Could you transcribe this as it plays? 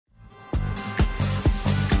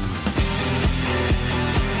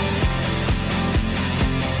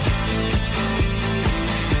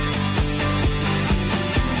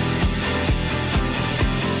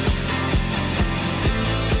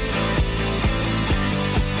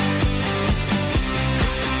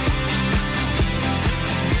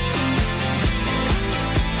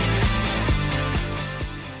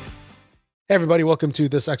Hey everybody, welcome to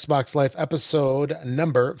this Xbox Life episode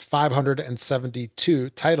number 572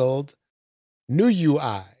 titled New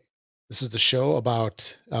UI. This is the show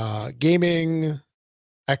about gaming,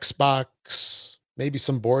 Xbox, maybe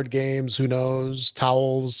some board games, who knows,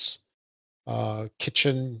 towels,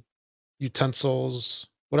 kitchen utensils,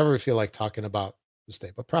 whatever we feel like talking about this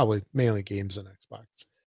day, but probably mainly games and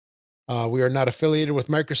Xbox. We are not affiliated with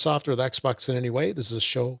Microsoft or the Xbox in any way. This is a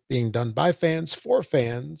show being done by fans for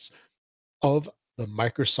fans of the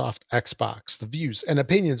Microsoft Xbox. The views and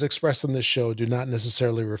opinions expressed in this show do not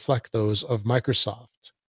necessarily reflect those of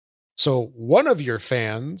Microsoft. So, one of your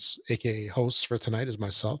fans, aka hosts for tonight, is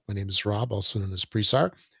myself. My name is Rob, also known as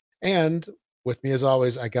Presar. And with me, as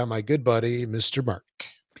always, I got my good buddy, Mr. Mark.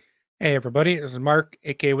 Hey everybody, this is Mark,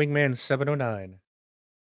 aka Wingman 709.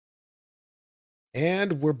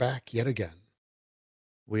 And we're back yet again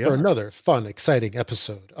We for are. another fun, exciting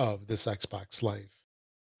episode of this Xbox Live.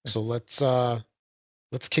 So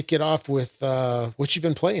let's kick it off with what you've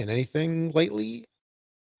been playing. Anything lately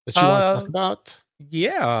that you want to talk Uh about?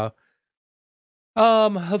 yeah.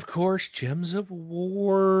 Of course, Gems of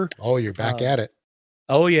War. Oh, you're back Um at it.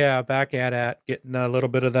 oh yeah, back at getting a little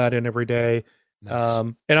bit of that in every day. Nice.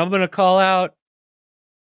 And I'm gonna call out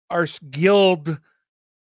our guild.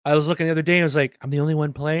 I was looking the other day and I was like, I'm the only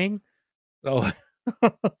one playing. So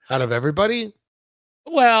Out of everybody?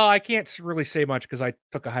 well, I can't really say much because I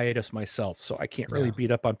took a hiatus myself, so I can't really Yeah.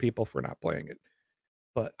 beat up on people for not playing it.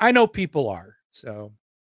 But I know people are, so. Yeah.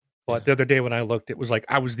 But the other day when I looked, it was like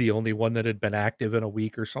I was the only one that had been active in a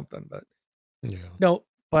week or something. But Yeah. no,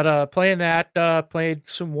 playing that, played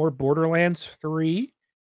some more Borderlands 3.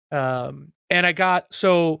 And I got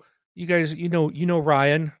you guys, you know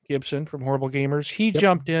Ryan Gibson from Horrible Gamers. He Yep.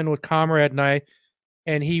 jumped in with Comrade and I,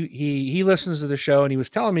 and he listens to the show and he was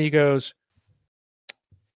telling me,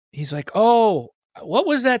 he's like, oh, what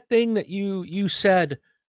was that thing that you said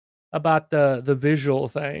about the visual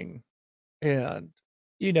thing? And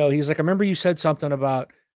he's like, I remember you said something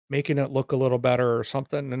about making it look a little better or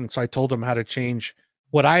something. And so I told him how to change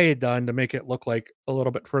what I had done to make it look like a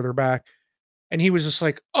little bit further back. And he was just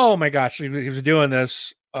like, oh my gosh, he was doing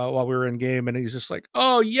this while we were in game. And he's just like,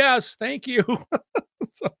 oh, yes, thank you.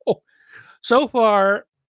 so far,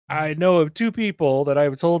 I know of two people that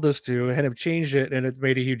I've told this to and have changed it, and it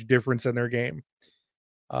made a huge difference in their game.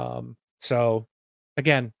 So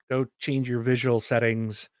again, go change your visual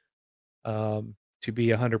settings to be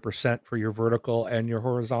 100% for your vertical and your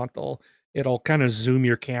horizontal. It'll kind of zoom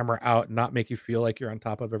your camera out and not make you feel like you're on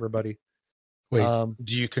top of everybody. Wait, Um,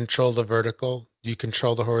 do you control the vertical? Do you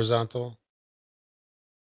control the horizontal?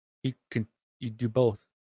 you can do both.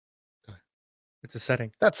 Okay. It's a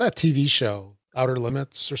setting. That's that TV show, Outer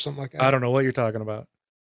Limits or something like I that. don't know what you're talking about.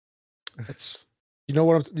 It's you know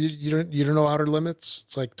what you don't know Outer Limits?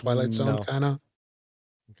 It's like Twilight Zone No, kind of.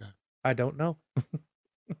 Okay. I don't know.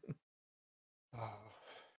 Uh,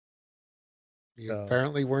 you So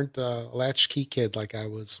apparently weren't a latchkey kid like I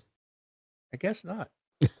was. I guess not.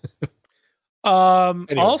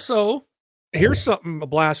 Anyway, Also, here's something a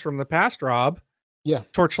blast from the past, Rob. yeah.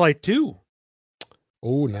 Torchlight 2.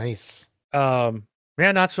 Oh, nice. Man,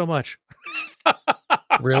 not so much.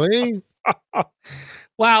 Really?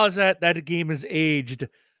 Wow, is that game is aged.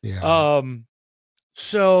 Yeah.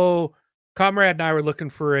 So Comrade and I were looking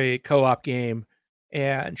for a co-op game,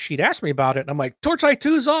 and she'd asked me about it, and I'm like, Torchlight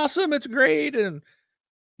 2 is awesome, it's great. And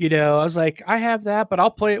I was like, I have that, but I'll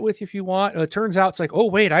play it with you if you want. And it turns out it's like, oh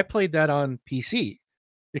wait, I played that on PC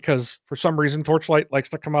because for some reason Torchlight likes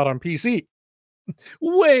to come out on PC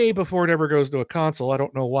way before it ever goes to a console. I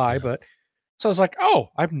don't know why, Yeah. but so I was like, oh,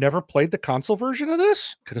 I've never played the console version of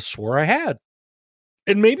this. Could have swore I had.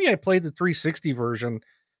 And maybe I played the 360 version,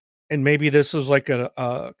 and maybe this is like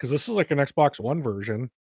because this is like an Xbox One version.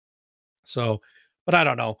 So, but I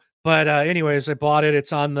don't know. But anyways, I bought it.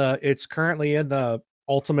 It's currently in the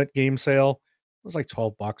Ultimate Game Sale. It was like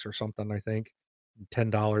 $12 or something, I think.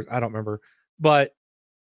 $10. I don't remember. But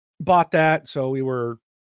bought that. So we were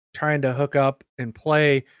trying to hook up and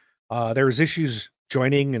play. There was issues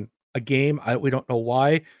joining a game. We don't know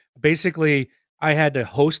why. Basically, I had to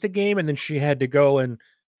host a game, and then she had to go and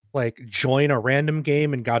like join a random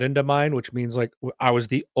game and got into mine, which means like I was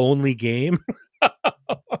the only game.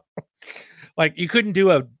 Like you couldn't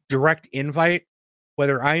do a direct invite,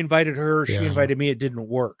 whether I invited her or she Yeah. invited me, it didn't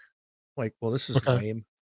work. Like, well, this is Okay. lame.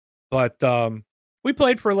 But we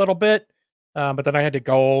played for a little bit, but then I had to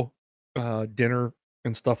go dinner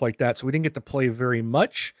and stuff like that. So we didn't get to play very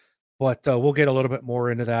much, but we'll get a little bit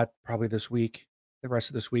more into that probably this week, the rest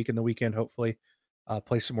of this week and the weekend, hopefully.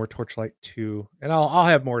 Play some more Torchlight 2. And I'll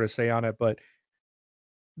have more to say on it, but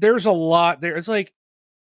there's a lot there. It's like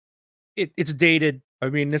it's dated. I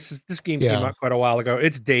mean, this game came Yeah. out quite a while ago.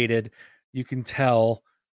 It's dated. You can tell.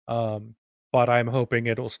 But I'm hoping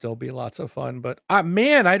it'll still be lots of fun. But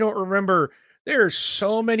man, I don't remember. There's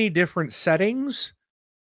so many different settings.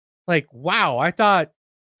 Like, wow, I thought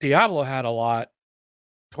Diablo had a lot.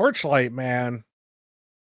 Torchlight, man,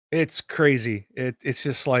 it's crazy. It's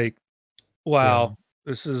just like, Yeah. wow,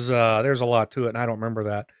 this is there's a lot to it, and I don't remember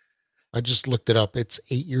that. I just looked it up. It's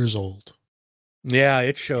 8 years old. Yeah,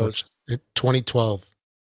 it shows. 2012.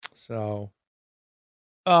 So,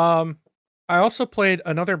 um, I also played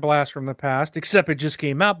another blast from the past, except it just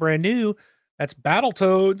came out brand new. That's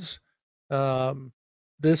Battletoads. Um,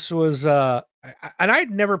 this was and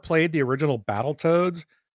I'd never played the original Battletoads.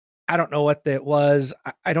 I don't know what that was.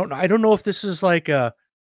 I don't know. I don't know if this is like a.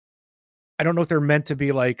 I don't know if they're meant to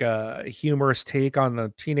be like a humorous take on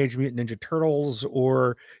the Teenage Mutant Ninja Turtles,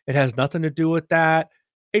 or it has nothing to do with that.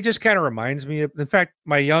 It just kind of reminds me of. In fact,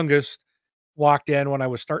 my youngest walked in when I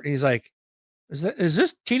was starting. He's like, "Is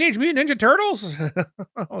this Teenage Mutant Ninja Turtles?"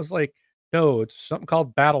 I was like, "No, it's something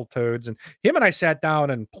called Battletoads." And him and I sat down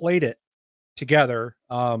and played it together.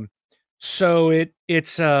 So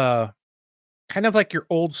it's kind of like your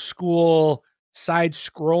old school side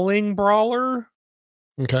scrolling brawler.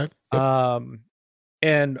 Okay. Yep.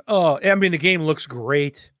 And I mean, the game looks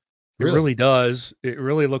great. It Really? really does. It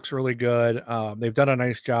really looks really good. They've done a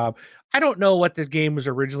nice job. I don't know what the game was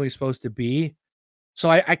originally supposed to be, so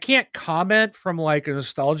I can't comment from like a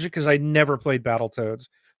nostalgia because I never played Battletoads,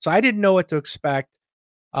 so I didn't know what to expect.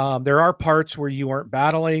 There are parts where you aren't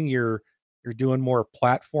battling; you're doing more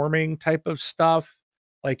platforming type of stuff,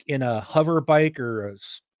 like in a hover bike or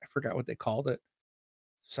I forgot what they called it,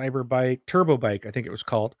 cyber bike, turbo bike, I think it was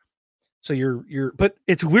called. So but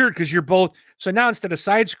it's weird because you're both. So now instead of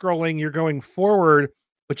side scrolling, you're going forward,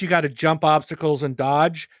 but you got to jump obstacles and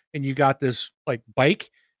dodge, and you got this like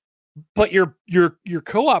bike, but your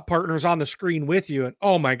co-op partner's on the screen with you, and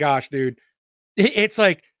oh my gosh, dude, it's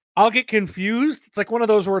like I'll get confused. It's like one of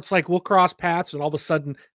those where it's like we'll cross paths, and all of a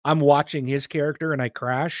sudden I'm watching his character and I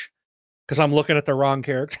crash because I'm looking at the wrong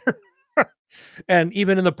character. And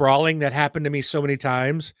even in the brawling, that happened to me so many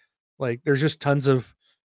times. Like there's just tons of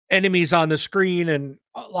enemies on the screen and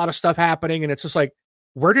a lot of stuff happening, and it's just like,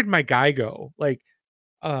 where did my guy go? Like,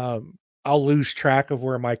 I'll lose track of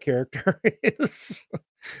where my character is.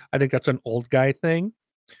 I think that's an old guy thing,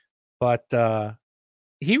 but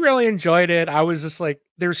he really enjoyed it. I was just like,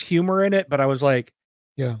 there's humor in it, but I was like,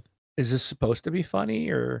 Yeah. is this supposed to be funny?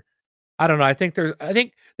 Or I don't know. I think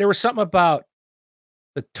there was something about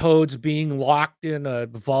the toads being locked in a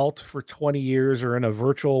vault for 20 years or in a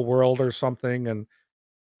virtual world or something, and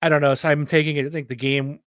I don't know. So I'm taking it. I think the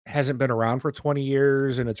game hasn't been around for 20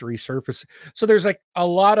 years and it's resurfaced. So there's like a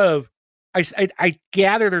lot of, I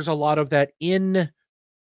gather there's a lot of that in,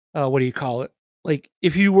 what do you call it? Like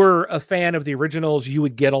if you were a fan of the originals, you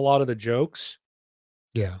would get a lot of the jokes,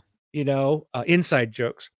 Yeah. inside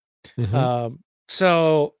jokes. Hmm.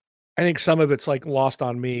 So I think some of it's like lost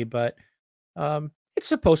on me, but it's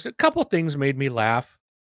supposed to. A couple things made me laugh.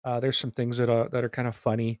 There's some things that are kind of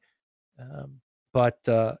funny. Um, but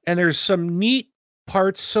and there's some neat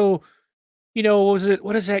parts. So,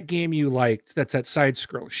 what is that game you liked? That's that side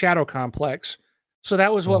scroll, Shadow Complex. So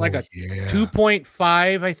that was what, like Oh, a yeah.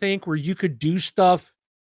 2.5, I think, where you could do stuff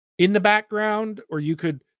in the background, or you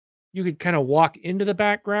could kind of walk into the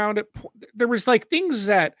background. There was like things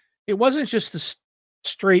that it wasn't just the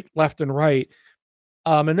straight left and right.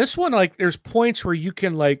 And this one, like, there's points where you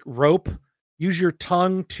can like use your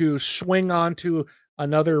tongue to swing onto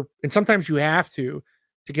another, and sometimes you have to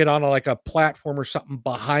get on like a platform or something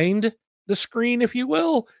behind the screen, if you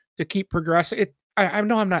will, to keep progressing. I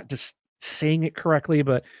know I'm not just saying it correctly,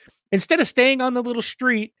 but instead of staying on the little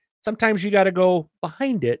street, sometimes you got to go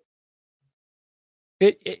behind it.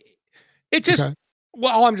 It it just Okay.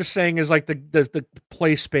 well, all I'm just saying is like the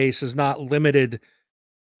play space is not limited.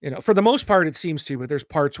 For the most part, it seems to, but there's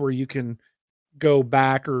parts where you can go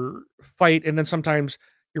back or fight, and then sometimes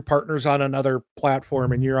your partner's on another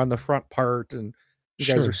platform and you're on the front part, and you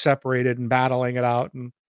guys are Sure. separated and battling it out.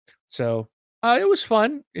 And so it was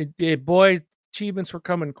fun. Boy, achievements were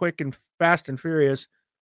coming quick and fast and furious.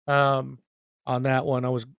 Um, on that one,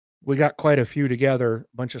 we got quite a few together,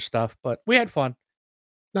 a bunch of stuff, but we had fun.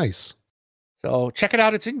 Nice. So check it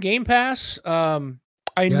out. It's in Game Pass. I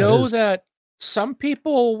Yeah, it know is. that some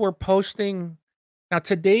people were posting. Now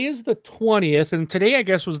today is the 20th, and today I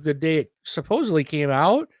guess was the day it supposedly came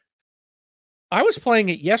out. I was playing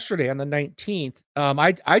it yesterday on the 19th.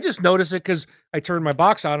 I just noticed it because I turned my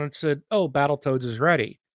box on and it said, "Oh, Battletoads is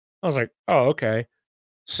ready." I was like, "Oh, okay."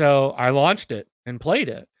 So I launched it and played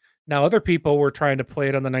it. Now, other people were trying to play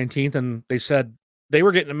it on the 19th, and they said they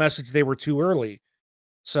were getting a message they were too early.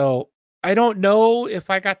 So I don't know if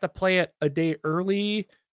I got to play it a day early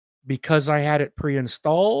because I had it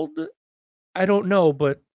pre-installed. I don't know,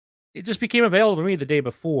 but it just became available to me the day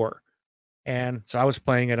before. And so I was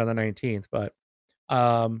playing it on the 19th, but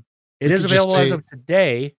it We is could just available as say of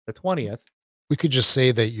today, the 20th. we could just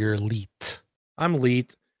say that you're elite. I'm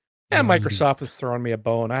elite. Yeah, You're Microsoft is elite. throwing me a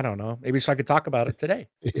bone. I don't know. Maybe so I could talk about it today.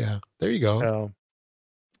 Yeah, there you go. So,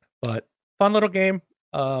 but fun little game.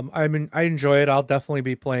 I enjoy it. I'll definitely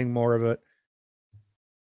be playing more of it.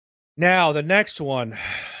 Now, the next one.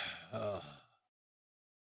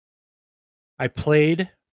 I played.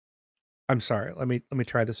 I'm sorry. Let me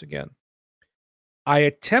try this again. I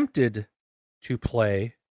attempted to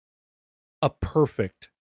play a perfect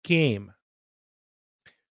game.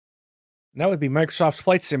 And that would be Microsoft's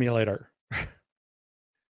Flight Simulator.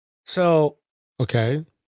 So Okay.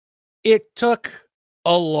 it took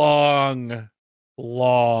a long,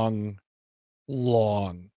 long,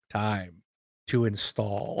 long time to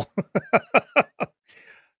install.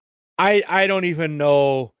 I don't even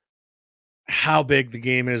know how big the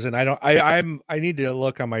game is, and I need to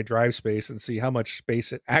look on my drive space and see how much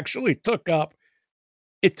space it actually took up.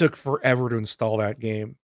 It took forever to install that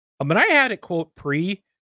game. I mean, I had it quote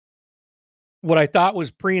what I thought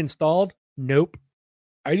was pre-installed. Nope.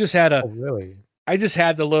 I just had Oh, really?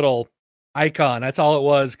 the little icon. That's all it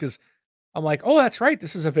was, because I'm like, oh, that's right,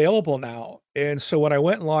 this is available now. And so when I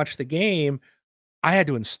went and launched the game, I had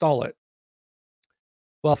to install it.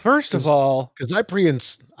 Well, first of all, Because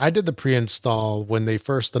I did the pre-install when they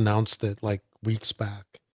first announced it like weeks back.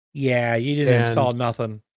 yeah, you didn't install And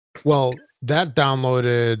nothing. well, that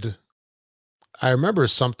downloaded, I remember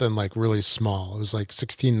something like really small. It was like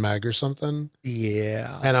 16 meg or something.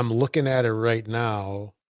 Yeah. And I'm looking at it right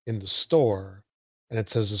now in the store and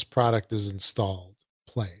it says this product is installed.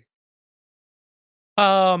 Play.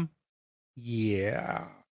 Yeah.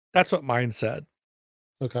 That's what mine said.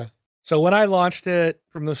 Okay. So when I launched it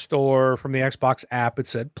from the store, from the Xbox app, it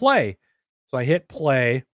said play. So I hit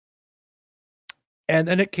play. And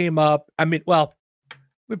then it came up. I mean, well, let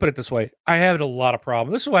me put it this way. I had a lot of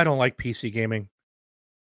problems. This is why I don't like PC gaming.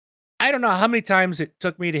 I don't know how many times it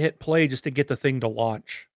took me to hit play just to get the thing to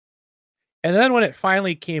launch. And then when it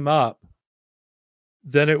finally came up,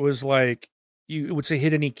 then it was like, it would say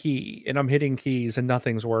hit any key, and I'm hitting keys and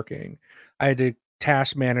nothing's working. I had to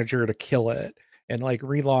task manager to kill it and like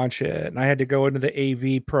relaunch it. And I had to go into the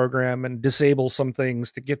AV program and disable some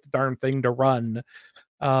things to get the darn thing to run.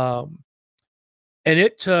 And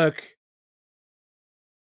it took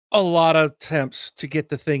a lot of attempts to get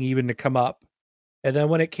the thing even to come up. And then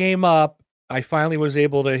when it came up, I finally was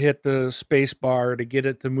able to hit the space bar to get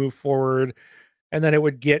it to move forward. And then it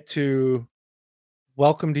would get to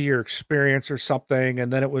welcome to your experience or something.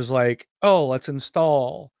 And then it was like, oh, let's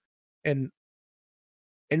install. And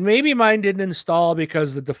maybe mine didn't install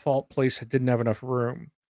because the default place didn't have enough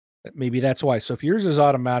room. Maybe that's why. So if yours is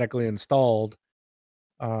automatically installed,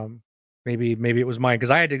 maybe it was mine,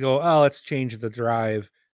 because I had to go, oh, let's change the drive,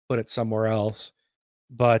 put it somewhere else.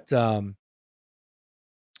 But and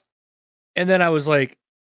then I was like,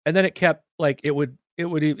 and then it kept like it would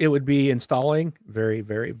be installing very,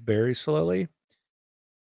 very, very slowly.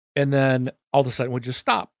 And then all of a sudden would just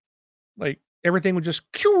stop. Like everything would just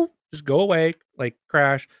go away, like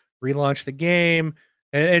crash, relaunch the game.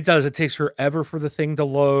 And it does. It takes forever for the thing to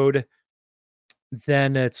load.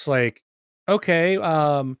 Then it's like, okay,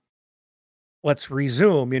 let's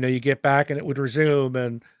resume. You get back and it would resume.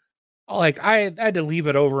 And like I had to leave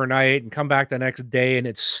it overnight and come back the next day, and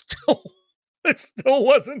it's still it still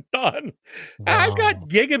wasn't done. And I've got Wow.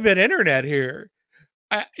 gigabit internet here.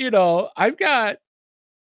 I've got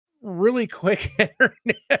really quick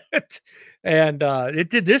internet, and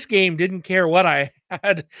this game didn't care what I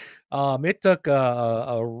had. It took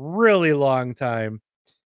a really long time.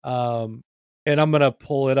 And I'm gonna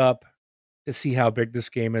pull it up to see how big this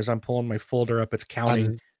game is. I'm pulling my folder up. It's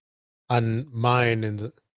counting. On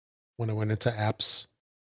mine when I went into apps,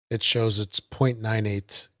 it shows it's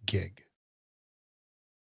 0.98 gig.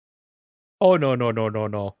 Oh no, no, no, no,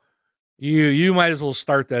 no. You might as well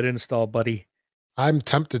start that install, buddy. I'm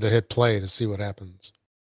tempted to hit play to see what happens.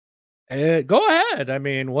 Go ahead. I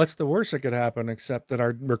mean, what's the worst that could happen except that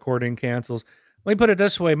our recording cancels? Let me put it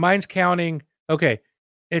this way. Mine's counting. Okay.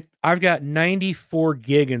 I've got 94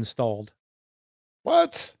 gig installed.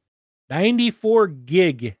 What? 94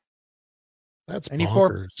 gig. That's 94,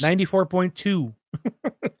 bonkers. 94.2.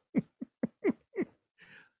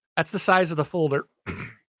 That's the size of the folder.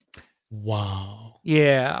 Wow.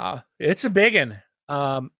 Yeah, it's a big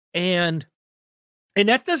one. And And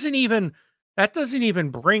that doesn't even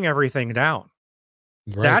bring everything down.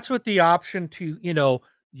 Right. That's what the option to,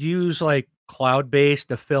 use like cloud-based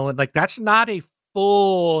to fill in. Like that's not a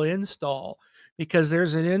full install because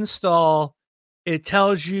there's an install. It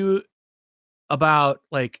tells you about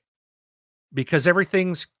like, because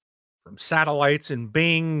everything's from satellites and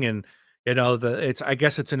Bing and I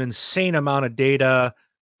guess it's an insane amount of data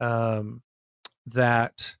um,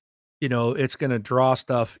 that it's going to draw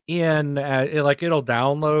stuff in like it'll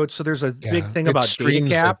download. So there's a big Yeah. thing It about data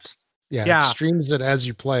streams it. caps. Yeah, it Yeah. streams it as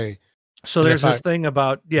you play. So And there's if I this thing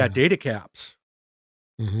about yeah. data caps.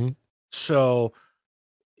 Mhm. So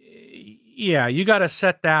yeah, you got to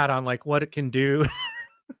set that on like what it can do.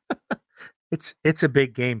 It's a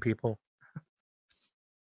big game, people.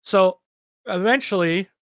 So eventually,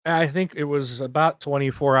 I think it was about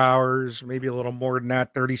 24 hours, maybe a little more than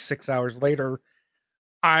that, 36 hours later,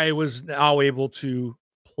 I was now able to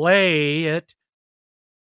play it,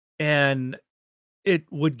 and it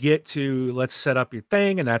would get to, let's set up your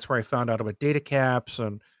thing. And that's where I found out about data caps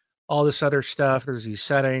and all this other stuff. There's these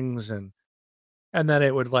settings, and then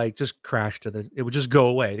it would like just crash it would just go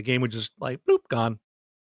away. The game would just like boop, gone.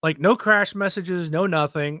 Like no crash messages, no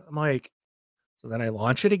nothing. I'm like, so then I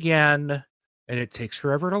launch it again and it takes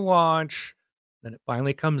forever to launch. Then it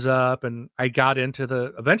finally comes up and I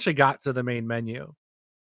eventually got to the main menu.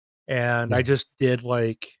 And I Yeah. just did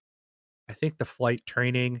like, I think the flight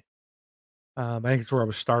training. I think it's where I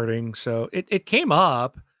was starting. So it came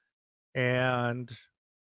up and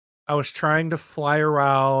I was trying to fly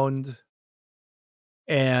around,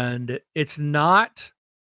 and it's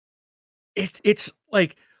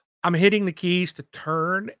like I'm hitting the keys to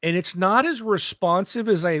turn and it's not as responsive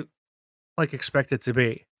as I like expect it to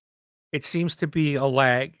be. It seems to be a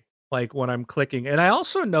lag, like, when I'm clicking, and I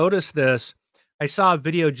also noticed this. I saw a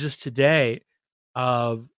video just today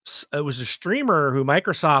of it was a streamer who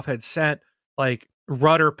Microsoft had sent, like,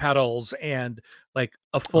 rudder pedals and, like,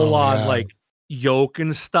 a Oh, full-on, yeah. like, yoke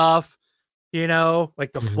and stuff,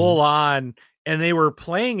 like, the Mhm. full-on, and they were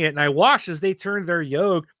playing it, and I watched as they turned their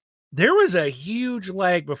yoke. There was a huge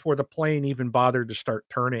lag before the plane even bothered to start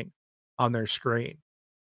turning on their screen,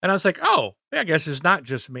 and I was like, "Oh, yeah, I guess it's not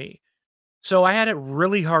just me." So I had a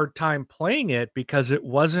really hard time playing it because it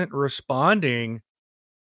wasn't responding.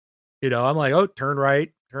 I'm like, "Oh, turn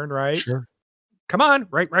right. Sure. Come on,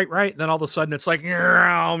 right, right, right." And then all of a sudden it's like,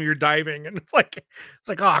 "Meow," you're diving and it's like,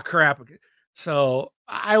 "Oh crap." So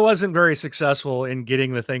I wasn't very successful in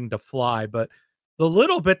getting the thing to fly, but the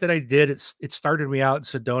little bit that I did, it started me out in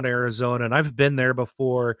Sedona, Arizona, and I've been there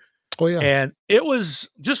before. Oh, yeah. And it was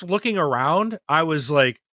just looking around, I was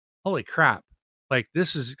like, "Holy crap. Like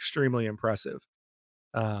this is extremely impressive."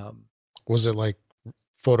 Um Was it, like,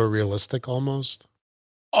 photorealistic almost?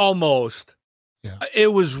 Almost. Yeah. It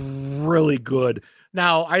was really good.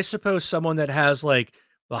 Now, I suppose someone that has, like,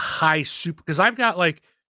 the high super, because 'cause I've got, like,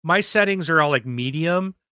 my settings are all, like,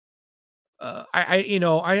 medium.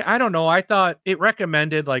 I don't know, I thought it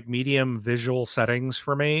recommended, like, medium visual settings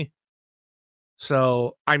for me,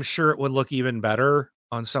 so I'm sure it would look even better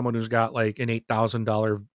on someone who's got, like, an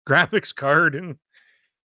 $8,000 graphics card and,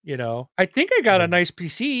 I think I got a Mm. nice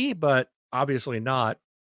PC, but obviously not.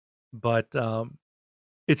 But,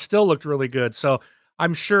 it still looked really good, so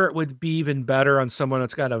I'm sure it would be even better on someone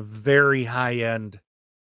that's got a very high-end,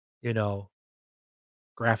 you know,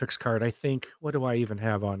 graphics card. I think, what do I even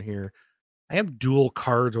have on here? I have dual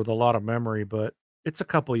cards with a lot of memory, but it's a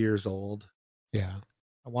couple years old. Yeah.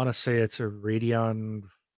 I wanna say it's a Radeon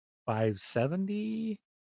 570?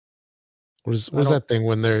 What I was don't that thing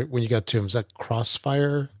when you got to him? Was that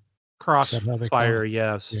Crossfire? Is that how they call Crossfire, it?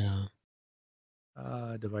 yes. Yeah.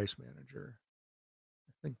 Device manager.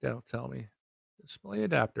 I think that'll tell me. Display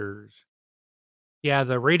adapters. Yeah,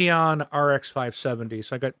 the Radeon RX 570,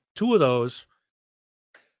 so I got 2 of those.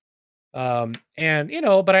 And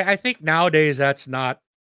but I think nowadays that's not,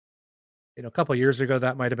 a couple years ago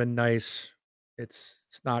that might have been nice. It's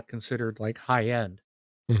not considered like high end,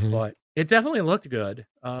 Mhm. but it definitely looked good.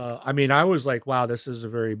 I mean, I was like, wow, this is a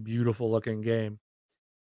very beautiful looking game.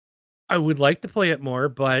 I would like to play it more,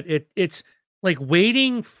 but it's like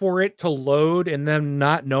waiting for it to load and then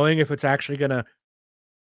not knowing if it's actually gonna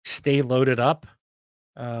stay loaded up.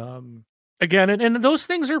 Um, Again, and those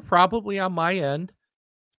things are probably on my end.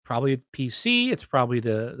 Probably PC, it's probably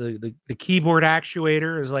the keyboard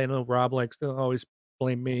actuator, as I know Rob likes to always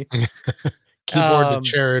blame me. Keyboard to Um,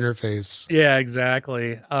 chair interface. yeah,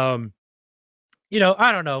 exactly. I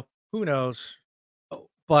don't know, who knows?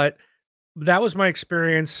 But that was my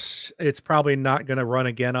experience. It's probably not gonna run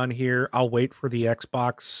again on here. I'll wait for the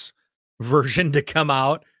Xbox version to come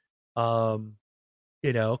out. Um,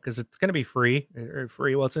 because it's going to be free or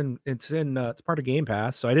free. Well, it's part of Game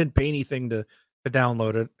Pass, so I didn't pay anything to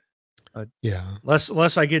download it. Yeah.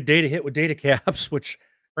 Unless I get data hit with data caps, which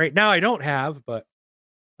right now I don't have, but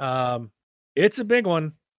it's a big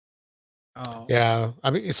one. Yeah. I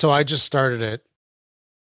mean, so I just started it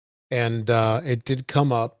and it did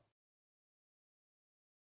come up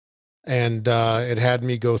and it had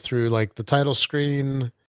me go through like the title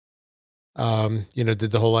screen,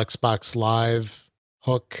 did the whole Xbox Live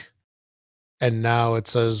hook. And now it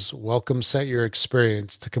says, welcome, set your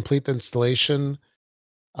experience. To complete the installation,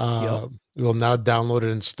 Yep. we will now download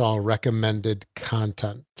and install recommended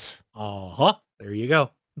content. There you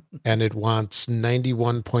go. And it wants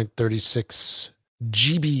 91.36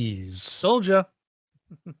 GBs Told you.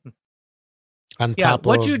 on Yeah, top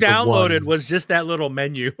what of you the downloaded one. was just that little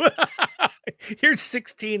menu. Your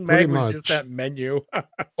 16 Pretty meg was just much. that menu.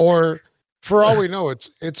 Or for all we know,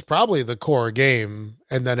 it's probably the core game,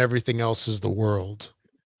 and then everything else is the world.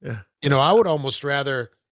 Yeah. I would almost rather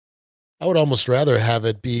have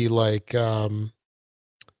it be like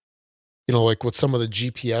like what some of the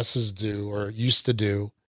GPSs do or used to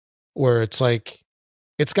do, where it's like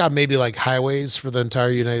it's got maybe like highways for the entire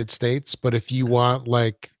United States, but if you want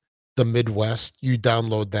like the Midwest, you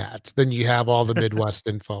download that. Then you have all the Midwest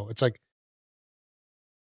info. It's like,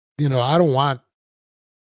 I don't want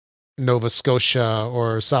Nova Scotia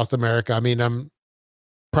or South America. I mean, I'm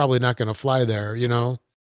probably not going to fly there, Yeah.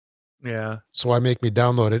 So why make me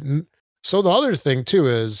download it? And so the other thing too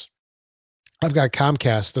is I've got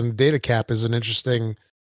Comcast, and data cap is an interesting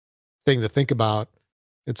thing to think about.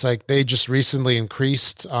 It's like they just recently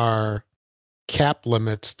increased our cap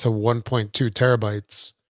limit to 1.2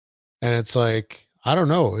 terabytes. And it's like, I don't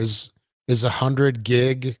know, is 100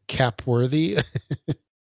 gig cap worthy?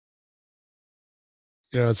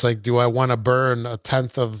 It's like, do I want to burn a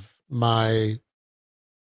tenth of my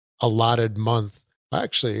allotted month?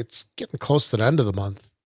 Actually, it's getting close to the end of the month.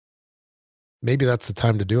 Maybe that's the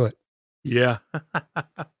time to do it. Yeah.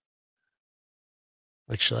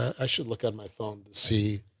 Actually, I should look on my phone to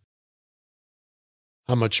see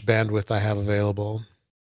how much bandwidth I have available.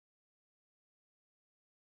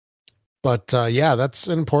 But yeah, that's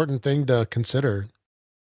an important thing to consider.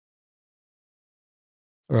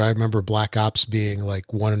 Or I remember Black Ops being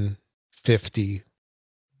like 150.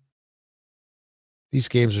 These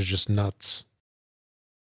games are just nuts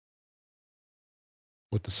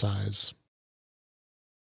with the size.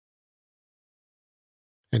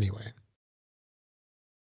 Anyway.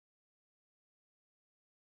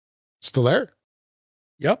 Still there?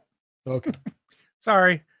 Yep. Okay.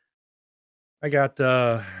 Sorry. I got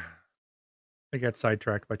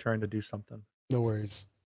sidetracked by trying to do something. No worries.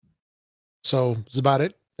 So is about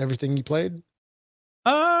it? Everything you played?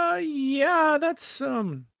 Yeah, that's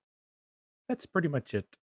pretty much it.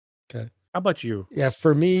 Okay. How about you? Yeah,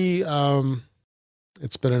 for me,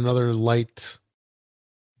 it's been another light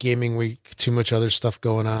gaming week. Too much other stuff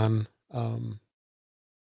going on.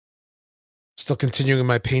 Still continuing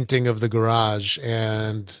my painting of the garage,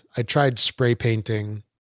 and I tried spray painting.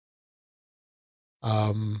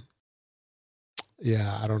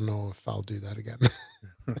 Yeah, I don't know if I'll do that again.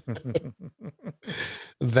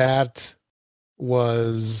 That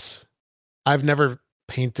was I've never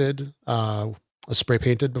painted a spray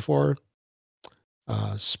painted before.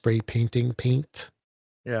 Spray painting paint.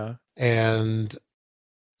 Yeah. And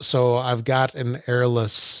so I've got an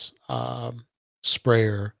airless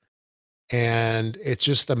sprayer, and it's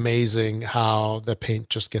just amazing how the paint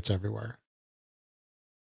just gets everywhere.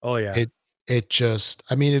 Oh yeah. It just,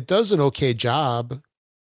 I mean, it does an okay job,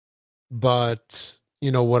 but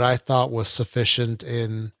what I thought was sufficient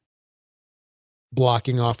in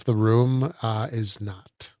blocking off the room is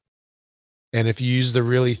not. And if you use the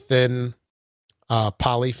really thin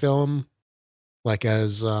polyfilm, like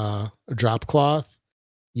as a drop cloth,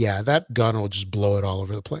 yeah, that gun will just blow it all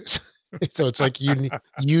over the place. So it's like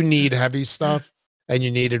you need heavy stuff, and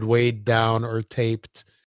you need it weighed down or taped,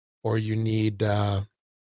 or you need the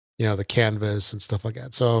canvas and stuff like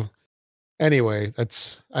that. So anyway,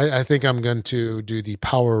 I think I'm going to do the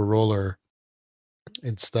power roller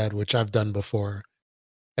instead, which I've done before,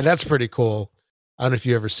 and that's pretty cool. I don't know if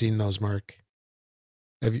you ever seen those, Mark.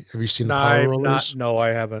 Have you seen the No, power I've not. rollers? No, I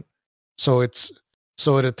haven't. So it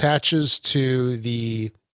attaches to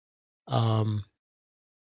the um,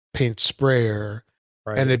 paint sprayer,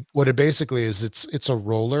 and Right. what it basically is, it's a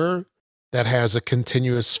roller that has a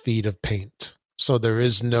continuous feed of paint. So there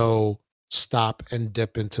is no stop and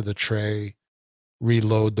dip into the tray,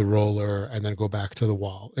 reload the roller, and then go back to the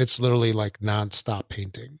wall. It's literally like nonstop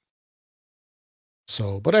painting.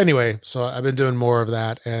 So, but anyway, so I've been doing more of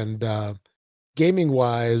that, and gaming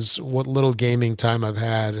wise, what little gaming time I've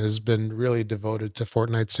had has been really devoted to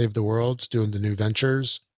Fortnite Save the World, doing the new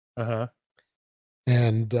ventures. Uh-huh.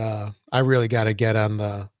 And I really got to get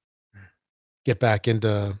back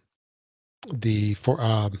into the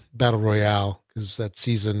battle royale because that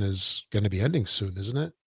season is going to be ending soon, isn't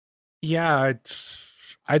it? Yeah,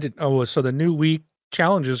 I did. Oh, so the new week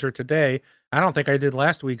challenges are today. I don't think I did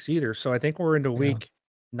last week's either. So I think we're into Yeah. week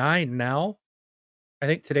 9 now. I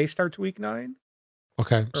think today starts week 9,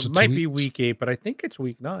 Okay, or it so two might be weeks. week 8, but I think it's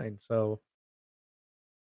week 9. So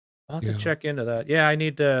I'll have to Yeah. check into that. Yeah, I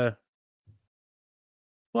need to.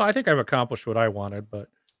 Well, I think I've accomplished what I wanted, but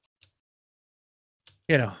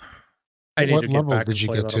you know, I need What to get level back did and you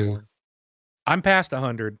play a get little to? more. I'm past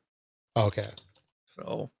 100. Okay.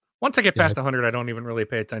 So once I get Yeah. past 100, I don't even really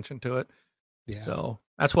pay attention to it. Yeah. So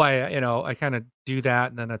that's why, I kind of do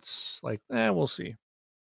that. And then it's like, we'll see.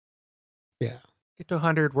 Yeah. Get to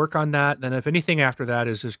 100, work on that. And then if anything after that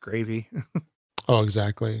is just gravy. Oh,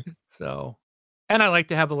 exactly. So, and I like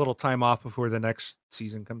to have a little time off before the next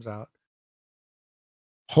season comes out.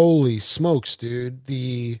 Holy smokes, dude.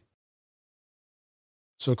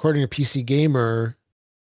 So according to PC Gamer,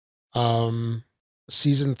 um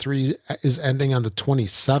season 3 is ending on the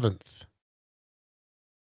 27th.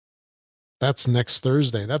 That's next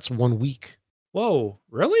Thursday. That's 1 week. Whoa,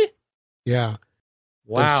 really? Yeah. Then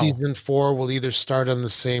Wow. season 4 will either start on the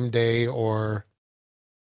same day or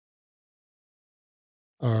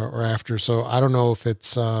after. So I don't know if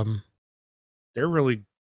it's They're really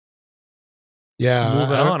yeah,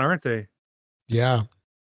 moving I don't on, aren't they? yeah.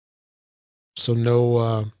 So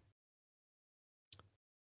no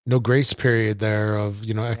grace period there of,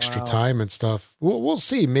 extra Wow. time and stuff. We'll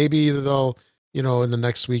see. Maybe they'll, in the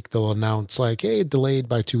next week they'll announce like, hey, delayed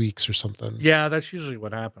by 2 weeks or something. Yeah, that's usually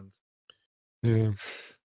what happens. Yeah.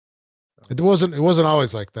 So. It wasn't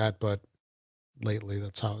always like that, but lately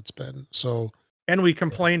that's how it's been. So And we yeah.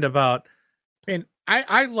 complained about,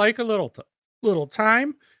 I like a little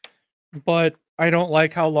time, but I don't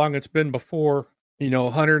like how long it's been before,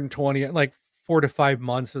 120, like 4 to 5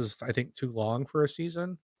 months is, I think, too long for a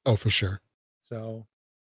season. Oh, for sure. So,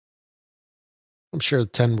 I'm sure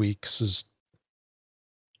 10 weeks is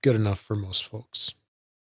good enough for most folks.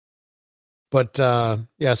 But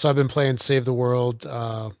yeah, so I've been playing Save the World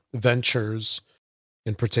Ventures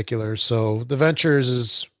in particular. So the Ventures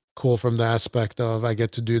is cool from the aspect of I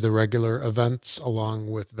get to do the regular events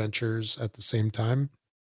along with Ventures at the same time.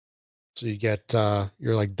 So you get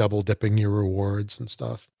you're like double dipping your rewards and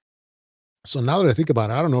stuff. So now that I think about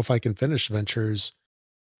it, I don't know if I can finish Ventures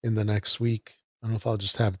in the next week. I don't know if I'll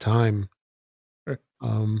just have time. eh,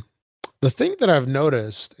 Um, the thing that I've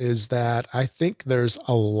noticed is that I think there's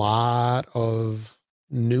a lot of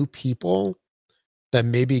new people that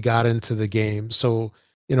maybe got into the game. So,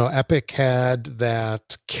 Epic had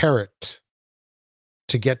that carrot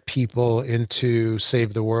to get people into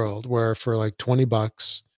Save the World, where for like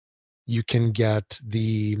 $20, you can get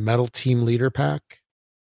the Metal Team Leader pack.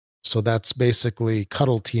 So that's basically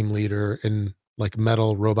Cuddle Team Leader in like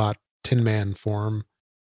metal robot Tin Man form.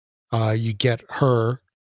 You get her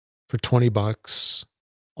for $20,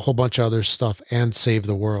 a whole bunch of other stuff, and Save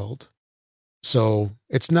the World. So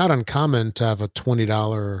it's not uncommon to have a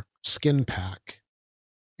 $20 skin pack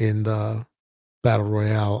in the Battle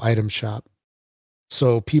Royale item shop.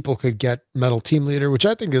 So people could get Metal Team Leader, which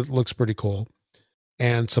I think it looks pretty cool,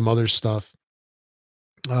 and some other stuff.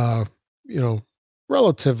 Uh, you know,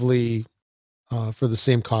 relatively for the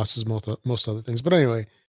same cost as most other things. But anyway,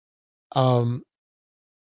 um,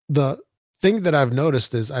 the thing that I've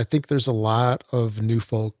noticed is I think there's a lot of new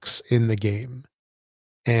folks in the game,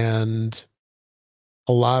 and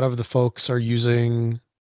a lot of the folks are using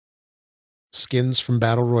skins from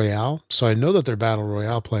Battle Royale. So I know that they're Battle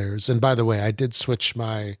Royale players. And by the way, I did switch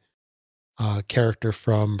my character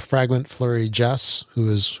from Fragment Flurry Jess,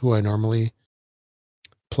 who I normally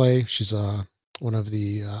play. She's one of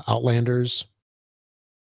the Outlanders.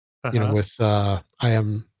 uh-huh. With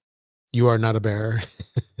you are not a bear.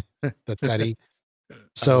 The Teddy. I love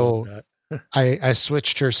So that. I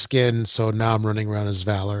switched her skin, so now I'm running around as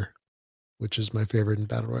Valor, which is my favorite in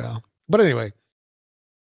Battle Royale. But anyway,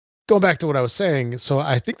 going back to what I was saying, so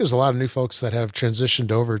I think there's a lot of new folks that have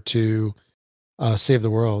transitioned over to Save the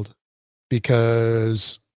World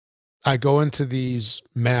because I go into these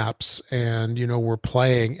maps and we're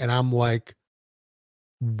playing and I'm like,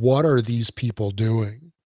 what are these people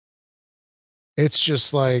doing? It's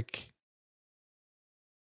just like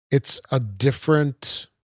it's a different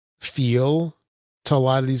feel to a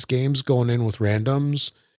lot of these games going in with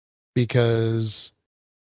randoms because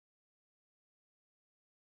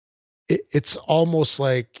it's almost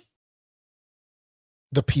like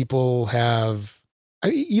the people have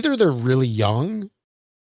either they're really young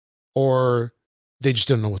or they just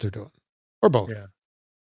don't know what they're doing, or both. Yeah.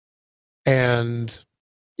 And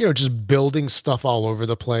just building stuff all over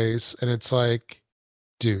the place, and it's like,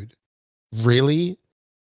 dude, really?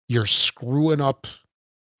 You're screwing up,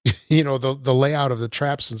 the layout of the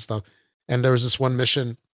traps and stuff. And there was this one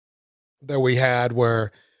mission that we had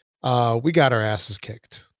where we got our asses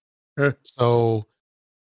kicked. Huh. So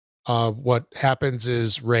what happens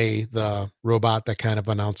is Ray, the robot that kind of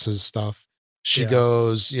announces stuff, she Yeah.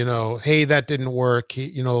 goes, hey, that didn't work.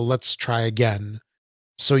 Let's try again.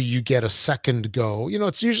 So you get a second go.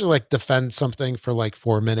 It's usually like defend something for like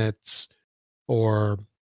 4 minutes or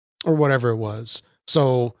whatever it was.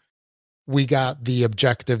 So we got the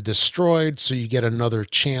objective destroyed, so you get another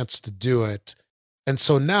chance to do it. And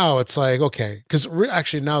so now it's like, okay, because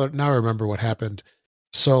actually now I remember what happened.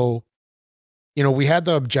 So, we had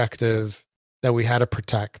the objective that we had to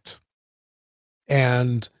protect,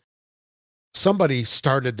 and somebody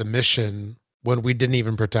started the mission when we didn't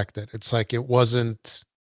even protect it. It's like it wasn't,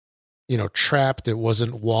 trapped, it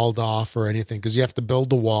wasn't walled off or anything, because you have to build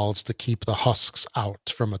the walls to keep the husks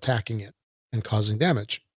out from attacking it and causing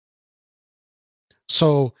damage.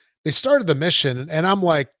 So they started the mission, and I'm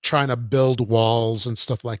like trying to build walls and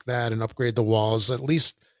stuff like that and upgrade the walls, at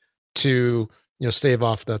least to, stave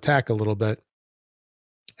off the attack a little bit.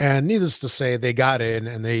 And needless to say, they got in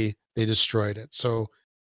and they destroyed it. So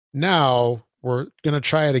now we're going to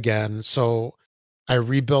try it again. So I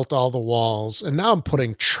rebuilt all the walls, and now I'm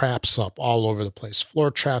putting traps up all over the place, floor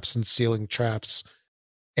traps and ceiling traps.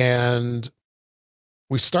 And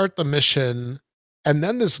we start the mission, and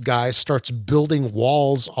then this guy starts building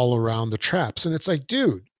walls all around the traps. And it's like,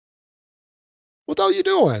 dude, what the hell are you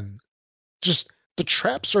doing? Just the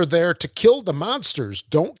traps are there to kill the monsters.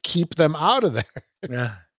 Don't keep them out of there.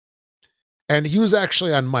 Yeah. And he was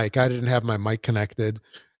actually on mic. I didn't have my mic connected.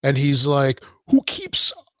 And he's like, who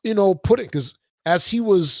keeps, putting, because as he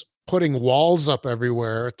was putting walls up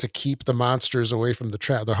everywhere to keep the monsters away from the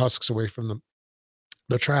trap, the husks away from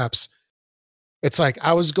the traps, it's like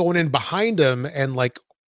I was going in behind him and like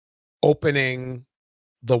opening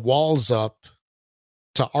the walls up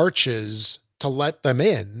to arches to let them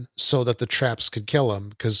in so that the traps could kill him,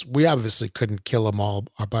 because we obviously couldn't kill them all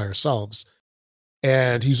by ourselves.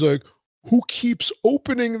 And he's like, who keeps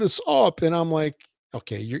opening this up? And I'm like,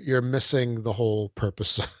 okay, you're missing the whole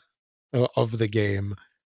purpose of the game,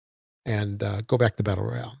 and go back to Battle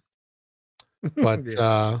Royale. But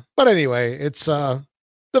Yeah. but anyway, it's the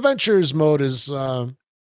Ventures mode is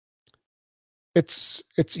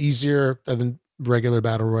it's easier than regular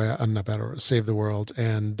Battle Royale, not Battle Royale, Save the World,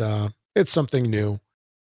 and it's something new.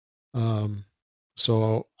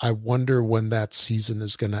 So I wonder when that season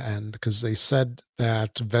is going to end, because they said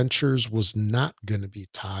that Ventures was not going to be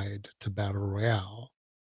tied to Battle Royale.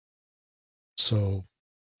 So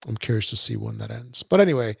I'm curious to see when that ends. But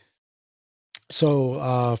anyway, so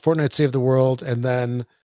Fortnite saved the world. And then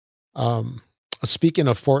speaking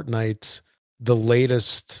of Fortnite, the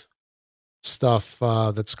latest stuff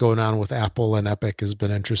that's going on with Apple and Epic has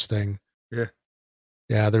been interesting. Yeah.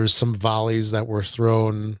 Yeah, there's some volleys that were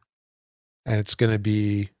thrown, and it's going to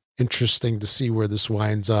be interesting to see where this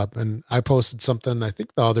winds up. And I posted something, I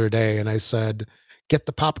think the other day, and I said, get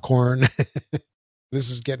the popcorn. This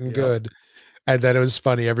is getting good. And then it was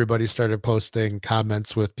funny. Everybody started posting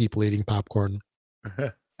comments with people eating popcorn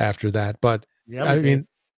after that. But I mean,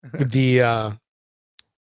 the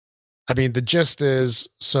gist is,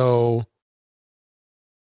 so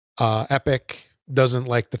Epic doesn't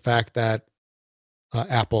like the fact that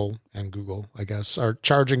Apple and Google, I guess, are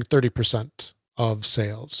charging 30% of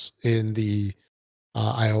sales in the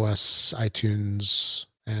iOS, iTunes,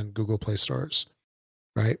 and Google Play stores,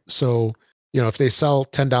 right? So, if they sell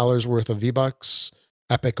 $10 worth of V-Bucks,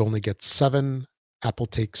 Epic only gets 7, Apple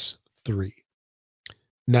takes 3.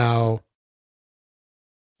 Now,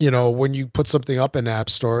 when you put something up in App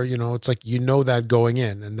Store, it's like, that going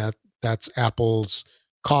in, and that's Apple's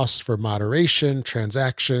cost for moderation,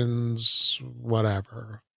 transactions,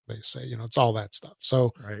 whatever they say, it's all that stuff.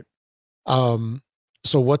 So, Right.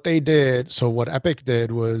 So what Epic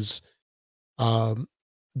did was,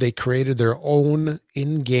 they created their own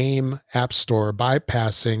in-game app store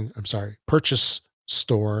purchase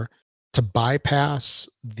store to bypass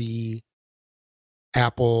the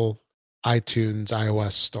Apple iTunes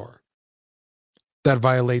iOS store. That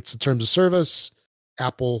violates the terms of service.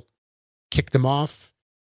 Apple kicked them off.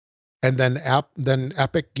 And then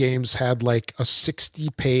Epic Games had like a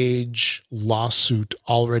 60-page lawsuit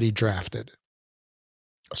already drafted.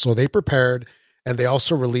 So they prepared, and they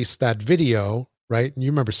also released that video, right? And you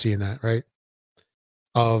remember seeing that, right?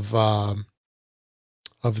 of the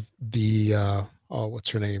oh, what's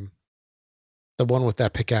her name? The one with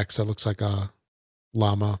that pickaxe that looks like a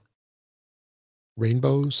llama,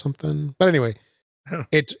 rainbow something. But anyway,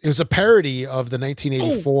 it was a parody of the Oh,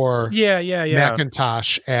 1984 yeah.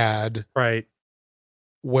 Macintosh ad Right.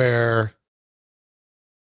 where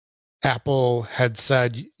Apple had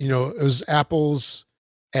said, it was Apple's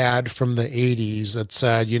ad from the 80s that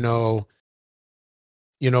said,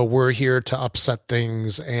 we're here to upset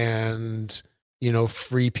things and,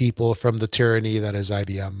 free people from the tyranny that is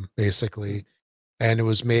IBM, basically. And it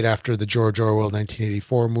was made after the George Orwell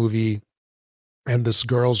 1984 movie. And this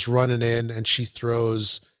girl's running in and she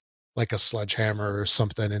throws like a sledgehammer or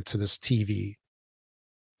something into this TV.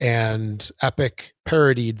 And Epic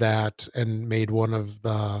parodied that and made one of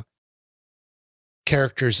the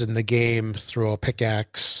characters in the game throw a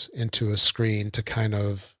pickaxe into a screen to kind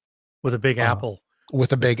of With a big uh, apple.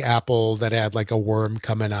 with a big apple that had like a worm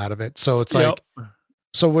coming out of it. So it's Yep. like,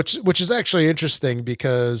 so which is actually interesting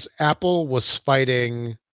because Apple was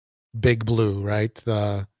fighting Big Blue, right?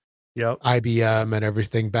 The Yep. IBM and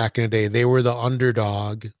everything back in the day. They were the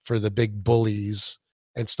underdog for the big bullies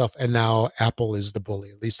and stuff. And now Apple is the bully.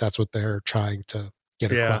 At least that's what they're trying to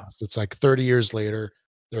get Yeah. across. It's like 30 years later,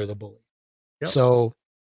 they're the bully. Yep. So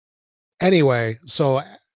anyway, so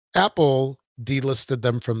Apple delisted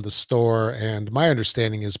them from the store. And my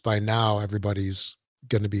understanding is by now everybody's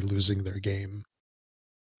going to be losing their game.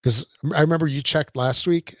 Because I remember you checked last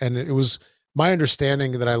week and it was my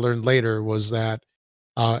understanding that I learned later was that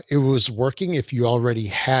it was working if you already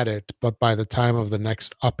had it, but by the time of the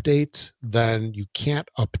next update, then you can't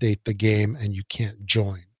update the game and you can't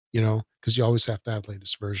join, because you always have to have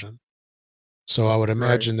latest version. So I would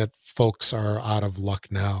imagine that folks are out of luck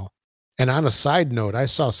now. And on a side note, I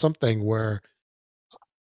saw something where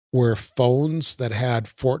phones that had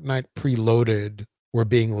Fortnite preloaded were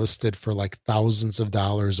being listed for like thousands of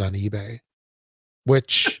dollars on eBay,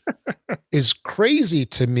 which is crazy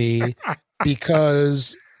to me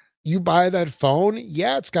because you buy that phone,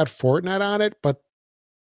 yeah, it's got Fortnite on it, but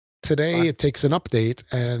today it takes an update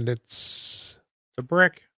and it's a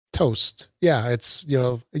brick toast. Yeah, it's,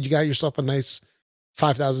 you got yourself a nice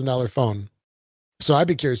 $5,000 phone. So I'd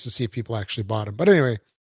be curious to see if people actually bought them. But anyway,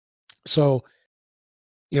 so,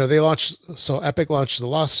 so Epic launched the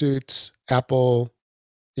lawsuit. Apple,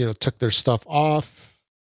 took their stuff off,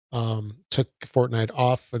 took Fortnite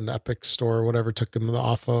off an Epic store or whatever, took them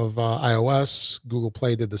off of iOS. Google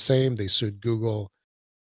Play did the same. They sued Google.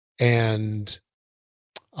 And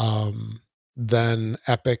then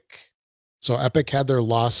Epic had their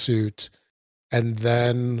lawsuit. And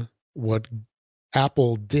then what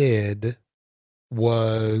Apple did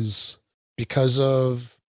was because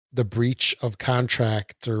of the breach of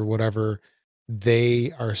contract or whatever,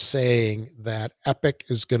 they are saying that Epic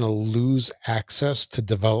is going to lose access to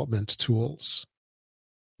development tools,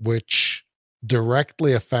 which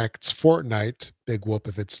directly affects Fortnite. Big whoop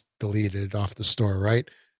if it's deleted off the store, right?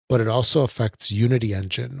 But it also affects Unity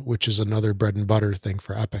Engine, which is another bread and butter thing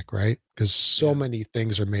for Epic, right? Because so many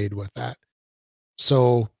things are made with that.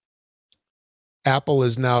 So Apple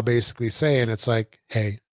is now basically saying it's like,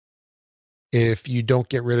 hey, if you don't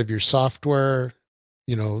get rid of your software,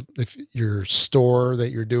 if your store that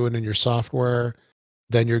you're doing in your software,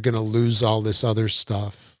 then you're going to lose all this other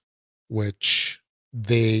stuff, which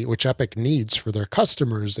Epic needs for their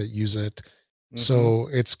customers that use it. So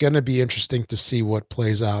it's going to be interesting to see what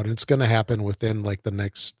plays out. It's going to happen within like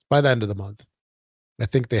by the end of the month. I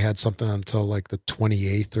think they had something until like the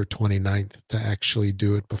 28th or 29th to actually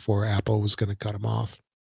do it before Apple was going to cut them off.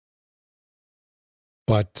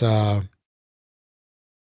 But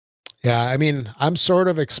yeah, I mean, I'm sort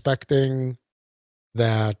of expecting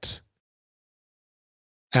that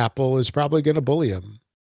Apple is probably going to bully them.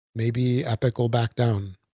 Maybe Epic will back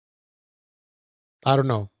down. I don't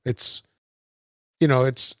know. I'm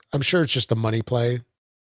sure it's just a money play.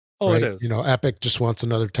 Oh, right? it is. Epic just wants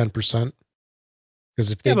another 10% because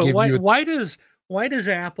if they but give you why does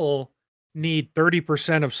Apple need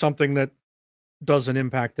 30% of something that doesn't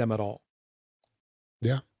impact them at all?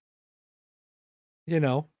 Yeah.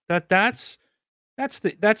 That's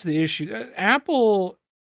the issue. Apple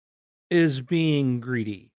is being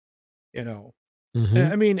greedy, Mm-hmm.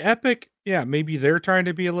 I mean, Epic, yeah, maybe they're trying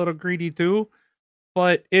to be a little greedy too,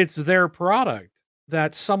 but it's their product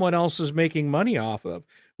that someone else is making money off of,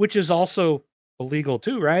 which is also illegal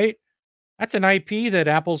too, right? That's an IP that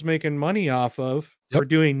Apple's making money off of for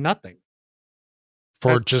doing nothing.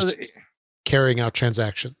 For just carrying out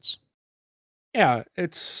transactions. Yeah,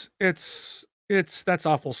 that's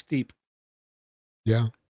awful steep. Yeah.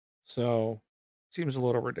 So, seems a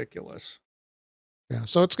little ridiculous. Yeah.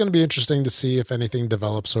 So it's going to be interesting to see if anything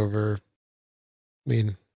develops over. I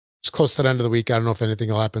mean, it's close to the end of the week. I don't know if anything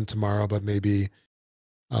will happen tomorrow, but maybe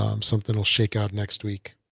something will shake out next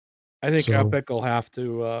week. I think So Epic will get have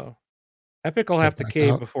to back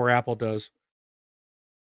cave out. before Apple does.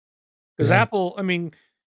 Because Yeah. Apple, I mean,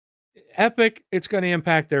 Epic, it's going to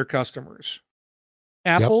impact their customers.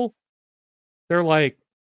 Yep. Apple, they're like,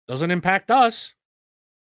 doesn't impact us.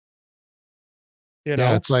 You Yeah.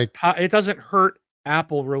 know, It's like, it doesn't hurt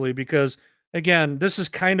Apple really because, again, this is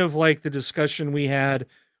kind of like the discussion we had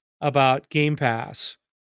about Game Pass.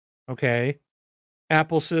 Okay.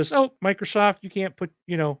 Apple says, oh, Microsoft, you can't put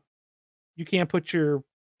your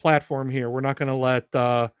platform here. We're not going to let,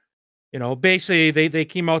 basically they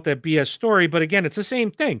came out that BS story, but again, it's the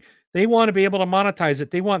same thing. They want to be able to monetize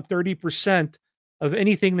it. They want 30% of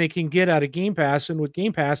anything they can get out of Game Pass. And with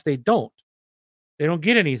Game Pass, they don't. They don't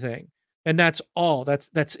get anything. And that's all. That's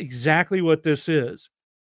exactly what this is.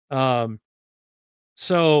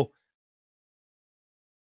 So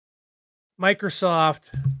Microsoft,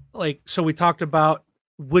 so we talked about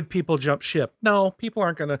would people jump ship? No, people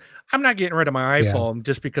aren't gonna. I'm not getting rid of my yeah. iPhone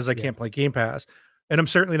just because I Yeah. can't play Game Pass, and I'm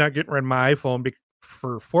certainly not getting rid of my iPhone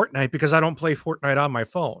for Fortnite because I don't play Fortnite on my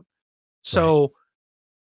phone. Right. So,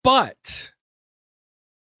 but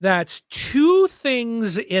that's two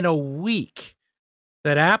things in a week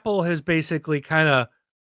that Apple has basically kind of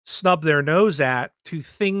snubbed their nose at to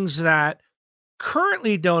things that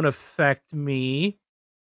currently don't affect me,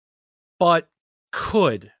 but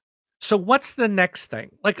could. So what's the next thing?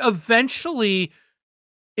 Like eventually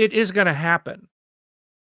it is going to happen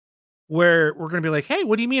where we're going to be like, "Hey,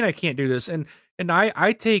 what do you mean I can't do this?" And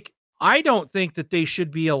I don't think that they should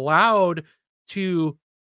be allowed to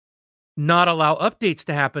not allow updates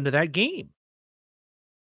to happen to that game.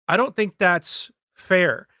 I don't think that's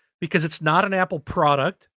fair because it's not an Apple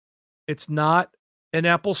product. It's not an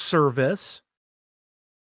Apple service.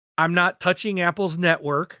 I'm not touching Apple's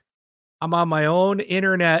network. I'm on my own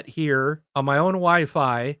internet here, on my own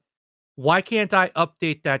Wi-Fi. Why can't I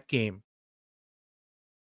update that game?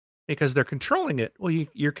 Because they're controlling it. Well,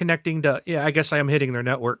 you're connecting to, yeah, I guess I am hitting their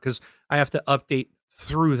network because I have to update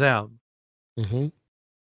through them. Mm-hmm.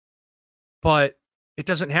 But it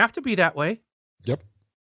doesn't have to be that way. Yep.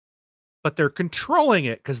 But they're controlling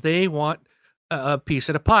it because they want a piece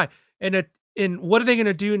of the pie. And what are they going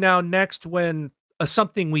to do now next when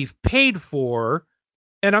something we've paid for?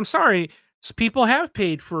 And I'm sorry, people have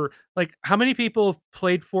paid for, like, how many people have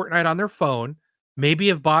played Fortnite on their phone, maybe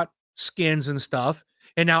have bought skins and stuff,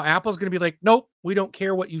 and now Apple's going to be like, nope, we don't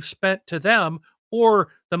care what you spent to them or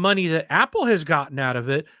the money that Apple has gotten out of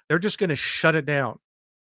it. They're just going to shut it down.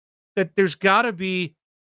 That there's got to be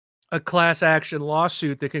a class action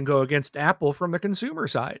lawsuit that can go against Apple from the consumer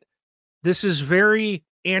side. This is very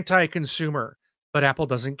anti-consumer, but Apple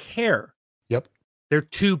doesn't care. Yep. They're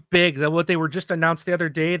too big. That what they were just announced the other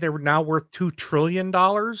day, they were now worth $2 trillion.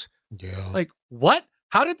 Yeah. Like, what?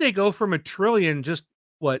 How did they go from a trillion just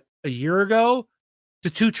what, a year ago to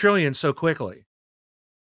 2 trillion so quickly?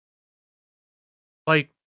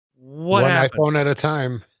 Like, what One happened? iPhone at a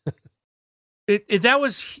time. That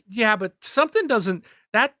was, yeah, but something doesn't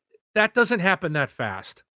that that doesn't happen that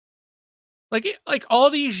fast. Like all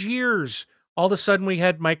these years, all of a sudden we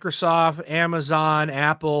had Microsoft, Amazon,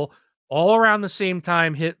 Apple, all around the same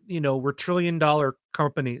time hit, we're $1 trillion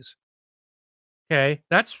companies. Okay.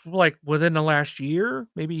 That's like within the last year,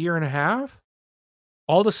 maybe year and a half.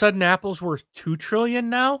 All of a sudden Apple's worth 2 trillion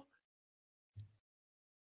now.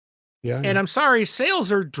 Yeah. And Yeah. I'm sorry,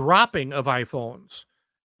 sales are dropping of iPhones.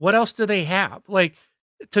 What else do they have? Like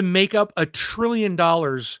to make up $1 trillion,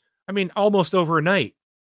 I mean, almost overnight.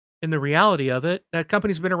 In the reality of it, that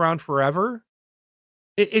company's been around forever.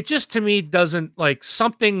 It just to me doesn't like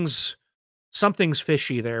something's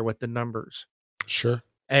fishy there with the numbers. Sure.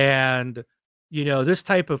 And this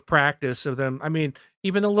type of practice of them, I mean,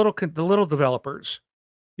 even the little developers,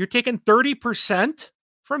 you're taking 30%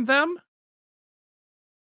 from them.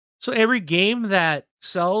 So every game that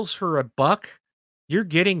sells for $1, you're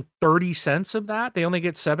getting 30 cents of that. They only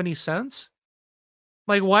get 70 cents.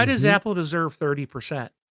 Like, why does Mm-hmm. Apple deserve 30%?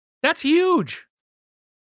 That's huge.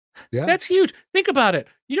 Yeah. That's huge. Think about it.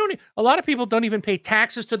 A lot of people don't even pay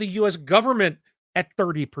taxes to the US government at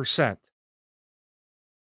 30%.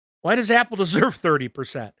 Why does Apple deserve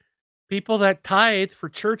 30%? People that tithe for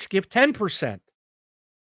church give 10%.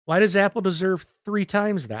 Why does Apple deserve 3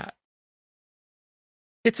 times that?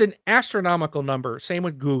 It's an astronomical number. Same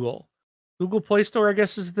with Google. Google Play Store, I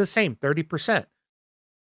guess, is the same, 30%.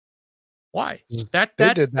 Why? That They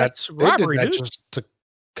that's did that. that's They did robbery, that dude. just to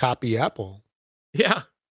copy Apple. Yeah.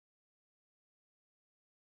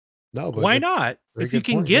 No, but Why that's not? a very If you good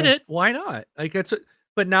can point. get Yeah. it, why not? Like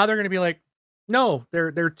but now they're going to be like, no,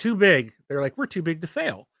 they're too big. They're like, we're too big to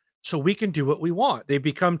fail. So we can do what we want. They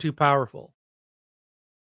become too powerful.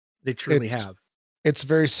 They truly It's have. it's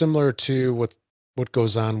very similar to what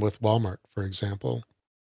goes on with Walmart, for example.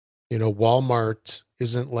 Walmart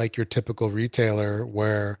isn't like your typical retailer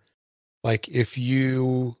where, like, if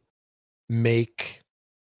you make,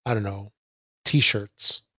 I don't know,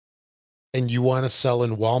 t-shirts and you want to sell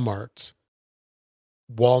in Walmart,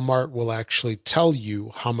 Walmart will actually tell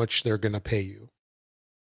you how much they're going to pay you.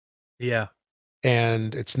 Yeah.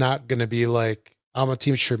 And it's not going to be like, I'm a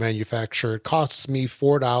t-shirt manufacturer. It costs me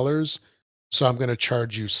 $4, so I'm going to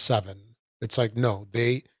charge you 7. It's like, no,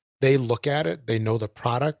 they look at it, they know the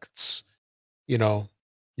products, you know,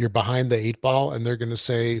 you're behind the 8 ball and they're going to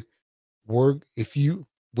say,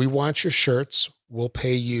 we want your shirts, we'll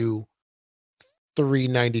pay you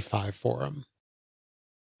 3.95 for them.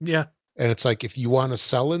 Yeah. And it's like, if you want to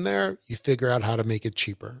sell in there, you figure out how to make it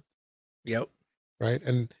cheaper, Yep. right?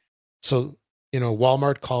 And so,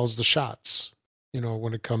 Walmart calls the shots,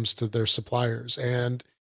 when it comes to their suppliers, and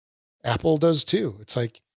Apple does too. It's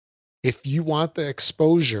like, if you want the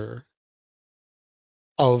exposure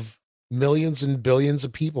of millions and billions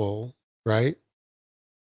of people, right?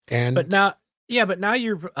 But And now, yeah, but now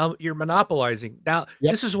you're monopolizing. Now,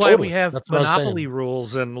 yep, this is why we totally. have That's what I was monopoly saying.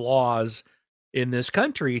 rules and laws in this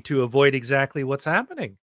country to avoid exactly what's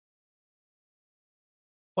happening.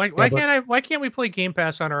 Why Yeah, why but can't I why can't we play Game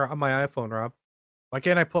Pass on my iPhone, Rob? Why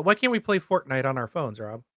can't we play Fortnite on our phones,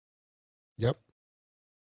 Rob? yep.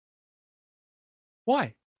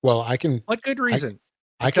 Why? Well, What good I reason?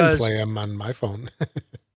 I can Because play them on my phone.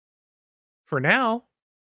 for now,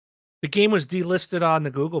 the game was delisted on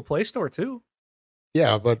the Google Play Store too.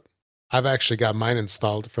 Yeah, but I've actually got mine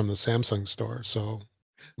installed from the Samsung store, so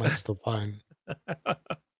mine's still fine.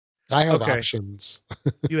 I have Okay, options.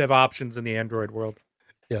 you have options in the Android world.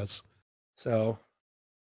 Yes. So,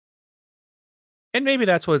 and maybe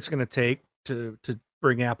that's what it's going to take to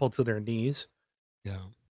bring Apple to their knees, Yeah.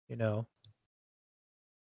 you know.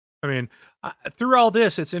 I mean, through all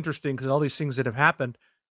this, it's interesting because all these things that have happened,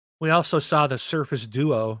 we also saw the Surface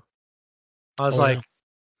Duo. I was Oh, yeah. like,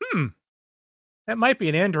 hmm, that might be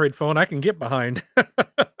an Android phone I can get behind.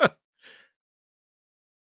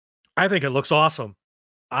 I think it looks awesome.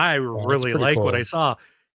 I Yeah, that's really pretty like what I cool. saw.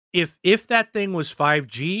 If that thing was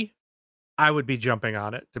 5G, I would be jumping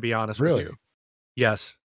on it, to be honest with you. Really?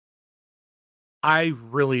 Yes, I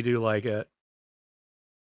really do like it.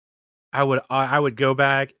 I would go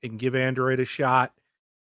back and give Android a shot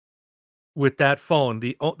with that phone.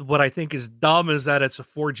 What I think is dumb is that it's a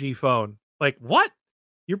 4G phone. Like, what?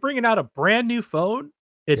 You're bringing out a brand new phone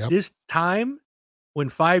at Yep. this time when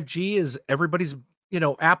 5G is everybody's,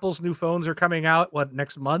 Apple's new phones are coming out, what,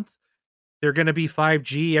 next month? They're gonna be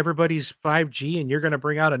 5G, everybody's 5G, and you're gonna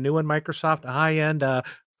bring out a new one, Microsoft, a high-end,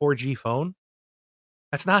 4G phone?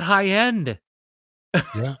 That's not high-end.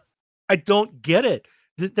 Yeah. I don't get it.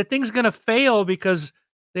 The thing's gonna fail because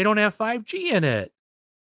they don't have 5G in it.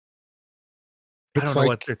 I don't It's know what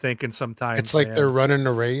like they're thinking it's sometimes, like they're man. running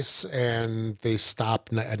a race and they stop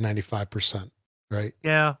at 95%, right?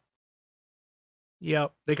 Yeah.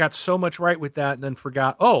 Yep. They got so much right with that and then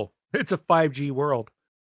forgot, "Oh, it's a 5G world."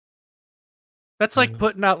 That's like Yeah.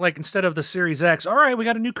 putting out, like, instead of the Series X, "Alright, we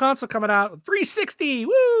got a new console coming out, 360,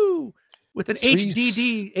 woo! With an 3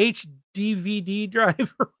 s HDVD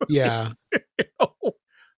driver." Yeah. You know?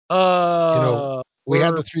 You know, we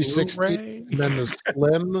had the Or 360 Blu-ray? and then the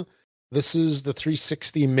Slim. This is the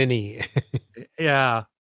 360 mini. Yeah.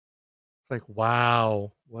 It's like,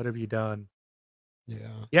 "Wow, what have you done?"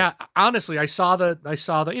 Yeah. Yeah, honestly, I saw the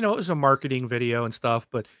it was a marketing video and stuff,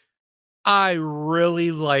 but I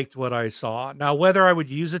really liked what I saw. Now, whether I would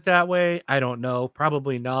use it that way, I don't know,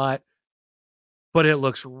 probably not, but it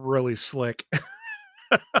looks really slick.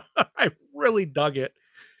 I really dug it,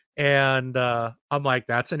 and, I'm like,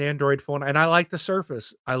 "That's an Android phone," and I like the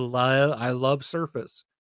Surface. I love Surface,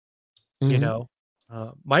 you Mhm. know?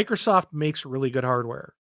 Microsoft makes really good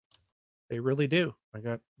hardware. They really do. I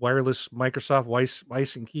got wireless Microsoft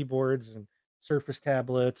mice and keyboards and Surface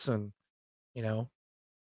tablets and, you know,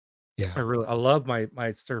 Yeah. I love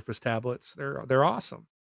my Surface tablets. They're awesome.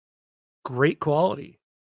 Great quality.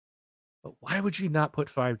 But why would you not put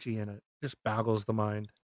 5G in it? Just boggles the mind.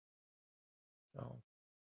 So,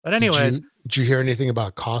 but Did anyways, you did you hear anything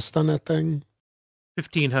about cost on that thing?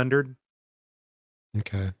 1,500,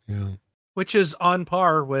 Okay, yeah. which is on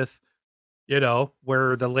par with,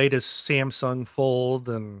 where the latest Samsung Fold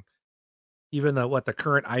and even the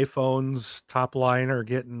current iPhones top line are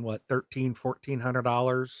getting what, 13,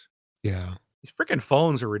 $1,400. Yeah. These freaking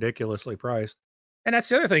phones are ridiculously priced. And that's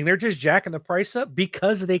the other thing. They're just jacking the price up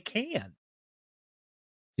because they can.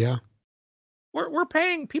 Yeah. We're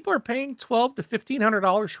paying, people are paying $1,200 to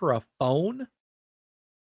 $1,500 for a phone.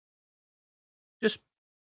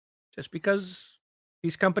 Just because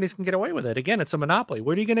these companies can get away with it. Again, it's a monopoly.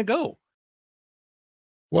 Where are you going to go?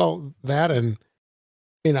 Well, that and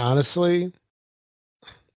honestly,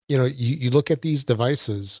 you look at these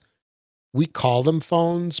devices, we call them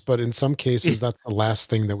phones, but in some cases that's the last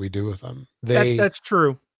thing that we do with them. That's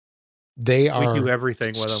true. They We do are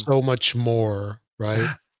everything with them. so much more,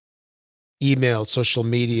 right? Email, social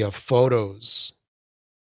media, photos.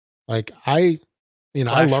 Like I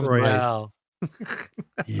Clash love my Royale.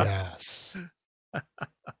 yes.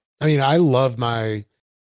 I love my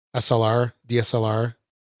SLR, DSLR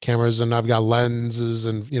cameras, and I've got lenses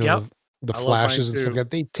and Yep. the I love mine flashes and stuff too. like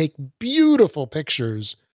that. They take beautiful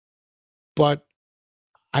pictures, but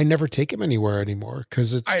I never take them anywhere anymore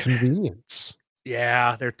because it's I convenience.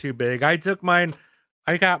 Yeah, they're too big. I got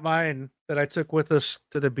mine that I took with us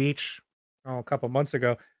to the beach a couple months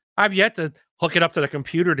ago. I've yet to hook it up to the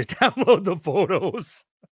computer to download the photos.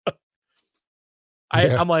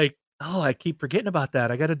 Yeah. I'm like, oh, I keep forgetting about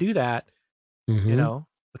that. I got to do that, Hmm.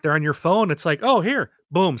 But they're on your phone. It's like, oh, here,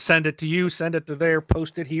 boom, send it to you, send it to there,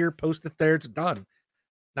 post it here, post it there. It's done.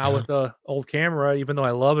 Now Yeah. with the old camera, even though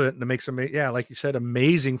I love it and it makes yeah, like you said,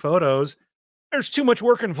 amazing photos, there's too much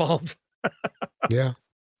work involved. Yeah.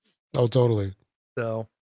 Oh, totally. So,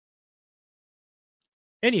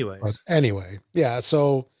 But anyways, anyway, yeah.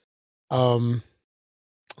 Um,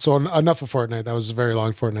 enough of Fortnite. That was a very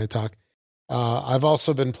long Fortnite talk. I've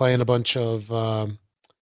also been playing a bunch of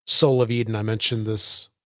Soul of Eden. I mentioned this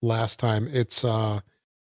last time. It's a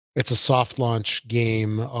soft launch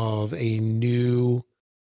game of a new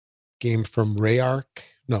game from Rayark.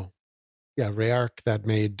 No, yeah, Rayark that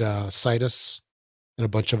made Citus and a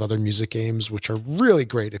bunch of other music games, which are really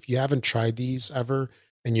great. If you haven't tried these ever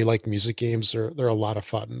and you like music games, they're a lot of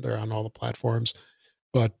fun. They're on all the platforms.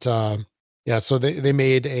 But yeah, so they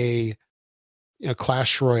made a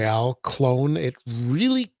Clash Royale clone. It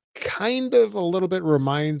really kind of a little bit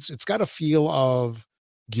reminds. It's got a feel of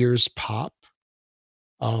Gears Pop,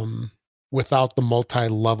 um, without the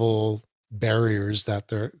multi-level barriers that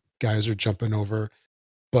their guys are jumping over.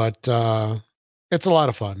 But it's a lot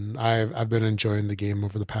of fun. I've been enjoying the game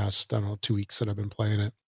over the past, I don't know, 2 weeks that I've been playing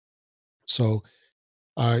it. So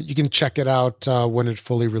you can check it out when it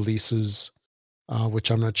fully releases,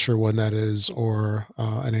 which I'm not sure when that is, or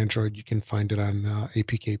an Android. You can find it on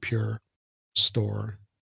APK Pure Store.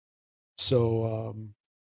 So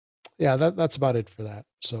yeah, that's about it for that.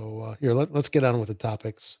 So here, let's get on with the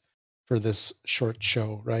topics for this short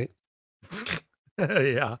show, right?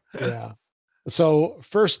 yeah. Yeah. So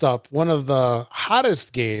first up, one of the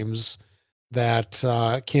hottest games that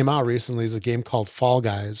came out recently is a game called Fall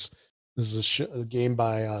Guys. This is a game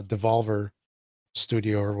by Devolver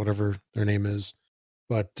Studio or whatever their name is,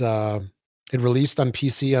 but it released on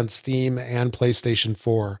PC, on Steam, and PlayStation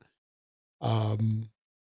 4. Um,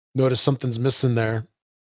 Notice something's missing there.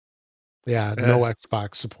 Yeah, no Uh,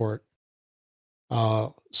 Xbox support.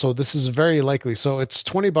 So this is very likely. So it's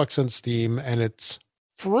 $20 on Steam and it's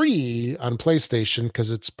free on PlayStation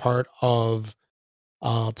because it's part of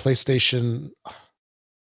PlayStation,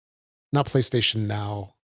 not PlayStation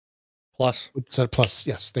Now. Plus. It's a Plus.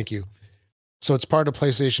 Yes, thank you. So it's part of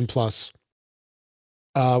PlayStation Plus,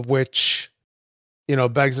 which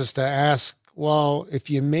begs us to ask, well, if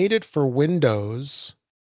you made it for Windows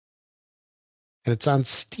and it's on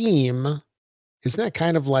Steam, isn't that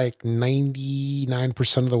kind of like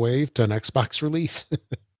 99% of the way to an Xbox release?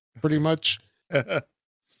 Pretty much.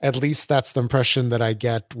 At least that's the impression that I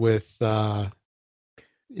get with that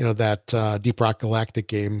Deep Rock Galactic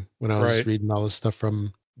game when I was Right. reading all this stuff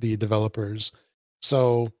from the developers.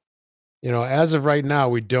 So, as of right now,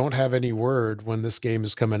 we don't have any word when this game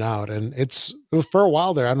is coming out. And it was for a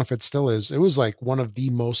while there. I don't know if it still is. It was like one of the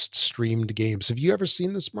most streamed games. Have you ever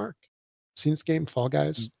seen this, Mark? Seen this game, Fall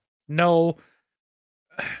Guys? No,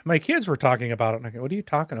 my kids were talking about it. And I go, what are you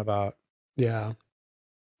talking about? Yeah.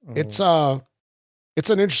 It's Oh, uh it's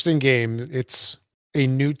an interesting game. It's a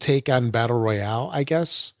new take on Battle Royale, I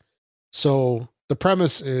guess. So the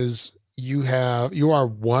premise is you are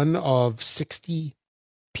one of 60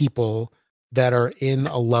 people that are in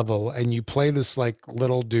a level and you play this like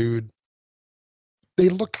little dude. They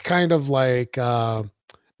look kind of like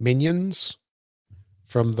minions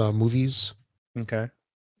from the movies, okay.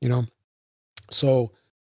 you know. So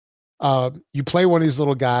you play one of these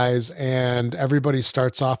little guys and everybody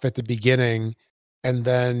starts off at the beginning and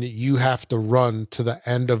then you have to run to the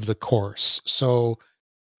end of the course. So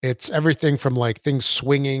It's everything from like things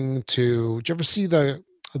swinging to. Did you ever see the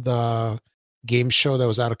game show that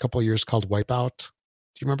was out a couple of years called Wipeout?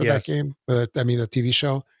 Do you remember that Yes. game? I mean, the TV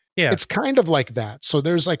show. It's Yes. kind of like that. So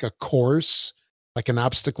there's like a course, like an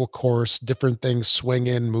obstacle course, different things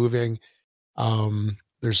swinging, moving.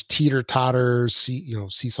 There's teeter totters,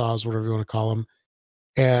 seesaws, whatever you want to call them.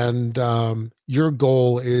 And your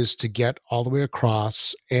goal is to get all the way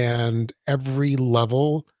across, and every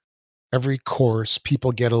level, every course,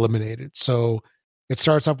 people get eliminated. So it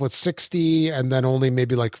starts off with 60, and then only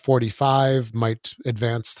maybe like 45 might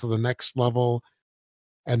advance to the next level.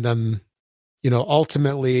 And then,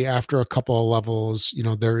 ultimately, after a couple of levels,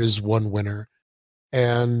 there is one winner.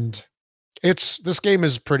 And this game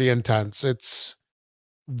is pretty intense. It's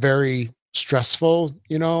very stressful,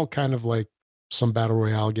 kind of like some battle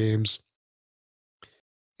royale games.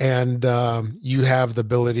 And you have the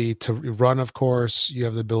ability to run, of course. You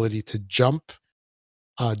have the ability to jump,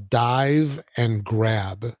 dive, and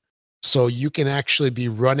grab. So you can actually be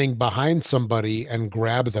running behind somebody and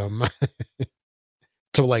grab them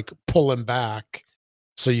to like pull them back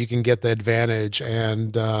so you can get the advantage.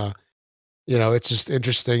 And, it's just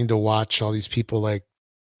interesting to watch all these people, like,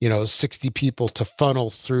 60 people to funnel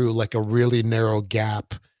through like a really narrow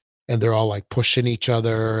gap, and they're all like pushing each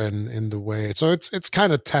other and in the way. So it's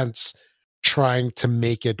kind of tense trying to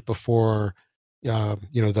make it before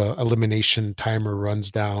the elimination timer runs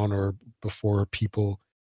down, or before people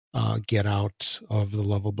get out of the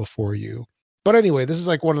level before you. But anyway, this is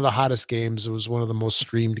like one of the hottest games. It was one of the most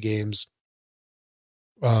streamed games,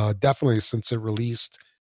 definitely since it released,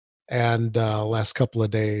 and last couple of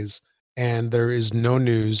days. And there is no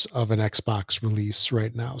news of an Xbox release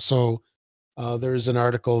right now. So there's an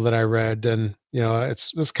article that I read, and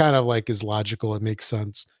it's this kind of like is logical. It makes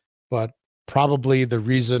sense, but probably the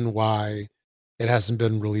reason why it hasn't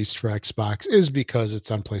been released for Xbox is because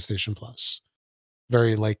it's on PlayStation Plus.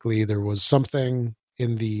 Very likely there was something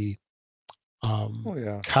in the Oh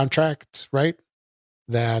yeah. contract, right?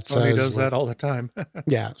 That Sony says does like, that all the time.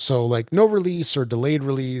 yeah, so like no release or delayed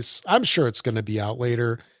release. I'm sure it's going to be out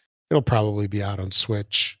later. It'll probably be out on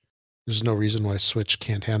Switch. There's no reason why Switch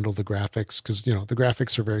can't handle the graphics, because the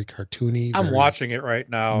graphics are very cartoony, I'm very watching it right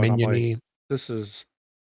now and I'm like, miniony. this is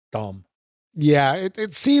dumb. Yeah,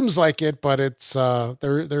 it seems like it, but it's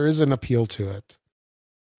there is an appeal to it,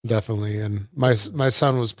 definitely. And my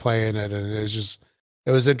son was playing it, and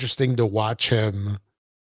it was interesting to watch him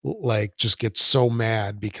like just get so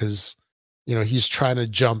mad because he's trying to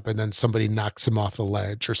jump, and then somebody knocks him off the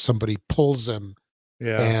ledge, or somebody pulls him.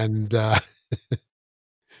 Yeah. And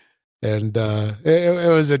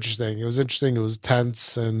it was interesting. It was interesting. It was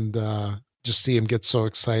tense. And just see him get so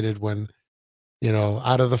excited when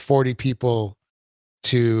out of the 40 people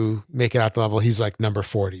to make it out the level, he's like number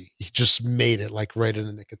 40. He just made it like right in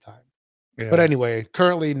the nick of time. But Yeah. anyway,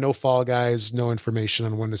 currently no Fall Guys, no information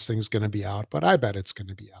on when this thing's going to be out, but I bet it's going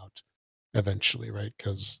to be out eventually, right?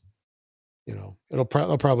 Because they'll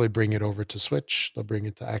probably bring it over to Switch. They'll bring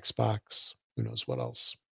it to Xbox. Who knows what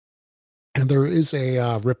else? And there is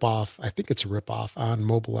a rip-off. I think it's a rip-off on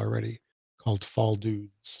mobile already, called Fall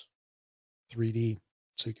Dudes 3D.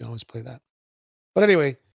 So you can always play that. But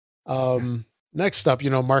anyway, next up,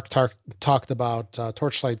 Mark talked about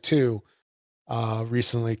Torchlight 2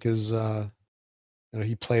 recently, because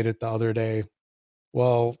he played it the other day.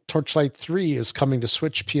 Well, Torchlight 3 is coming to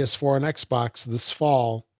Switch, PS4, and Xbox this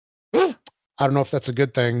fall. I don't know if that's a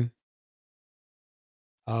good thing.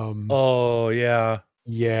 Oh yeah.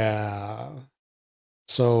 Yeah.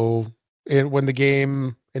 So when the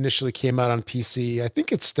game initially came out on PC, I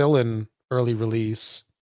think it's still in early release.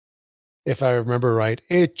 If I remember right,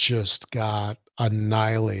 it just got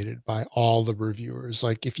annihilated by all the reviewers.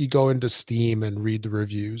 Like if you go into Steam and read the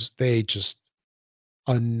reviews, they just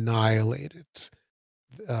annihilate it.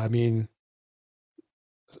 I mean,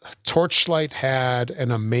 Torchlight had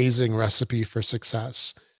an amazing recipe for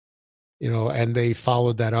success, and they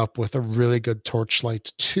followed that up with a really good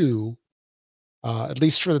Torchlight 2, at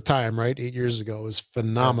least for the time, right? 8 years ago, was Yeah.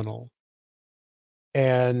 phenomenal.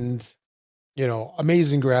 And,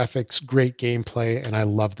 amazing graphics, great gameplay. And I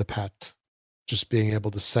love the pet. Just being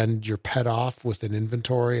able to send your pet off with an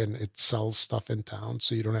inventory, and it sells stuff in town,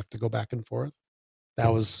 so you don't have to go back and forth.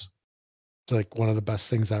 That was like one of the best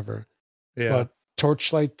things ever. Yeah. But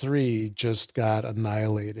Torchlight 3 just got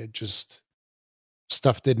annihilated. Just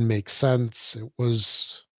stuff didn't make sense.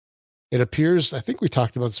 It appears, I think we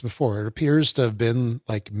talked about this before. It appears to have been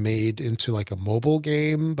like made into like a mobile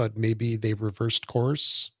game, but maybe they reversed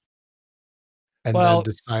course and then Well,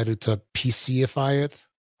 decided to PCify it.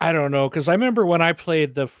 I don't know, because I remember when I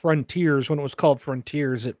played the Frontiers, when it was called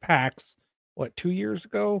Frontiers at PAX, 2 years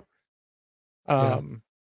ago. Yeah.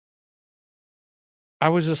 I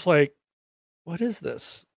was just like, what is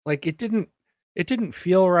this? Like, it didn't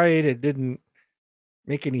feel right. It didn't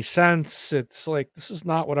make any sense. It's like, this is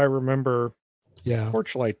not what I remember Yeah.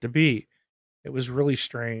 Torchlight to be. It was really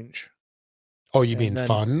strange. Oh, you And mean then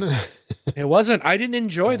fun? I didn't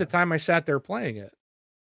enjoy Yeah. the time I sat there playing it.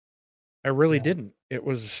 I really Yeah. didn't. It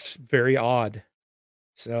was very odd.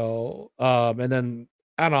 So, and then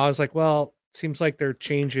I don't know, I was like, well, seems like they're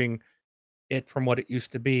changing it from what it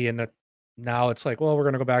used to be. And that now it's like, well, we're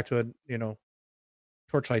going to go back to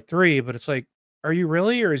Torchlight 3, but it's like, are you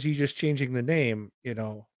really, or is he just changing the name?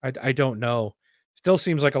 I don't know. Still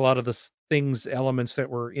seems like a lot of the things, elements that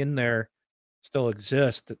were in there still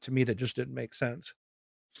exist that to me that just didn't make sense.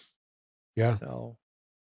 Yeah. So,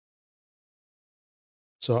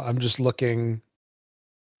 So I'm just looking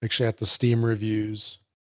actually at the Steam reviews.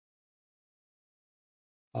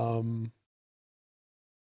 Um,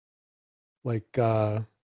 like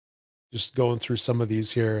just going through some of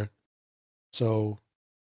these here. So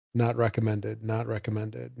not recommended, not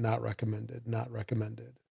recommended, not recommended, not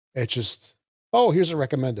recommended. It's just, oh, here's a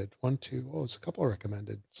recommended. One, two, oh, it's a couple of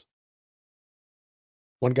recommended.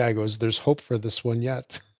 One guy goes, there's hope for this one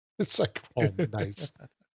yet. It's like, oh, nice.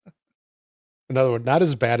 Another one, not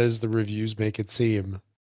as bad as the reviews make it seem.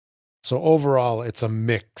 So overall, it's a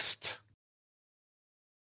mixed.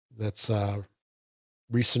 That's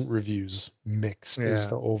recent reviews. Mixed is yeah.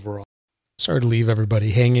 the overall. Sorry to leave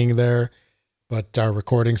everybody hanging there, but our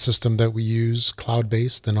recording system that we use,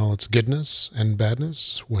 cloud-based and all its goodness and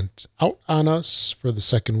badness, went out on us for the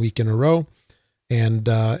second week in a row, and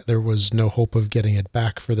there was no hope of getting it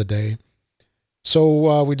back for the day.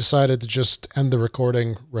 So we decided to just end the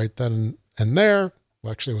recording right then and there.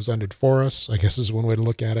 Well, actually, it was ended for us, I guess is one way to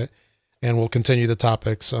look at it. And we'll continue the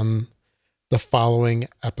topics on the following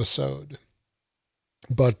episode.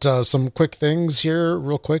 But some quick things here,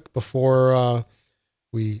 real quick, before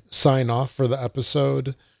we sign off for the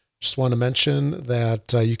episode. Just want to mention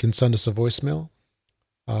that you can send us a voicemail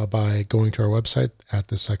by going to our website at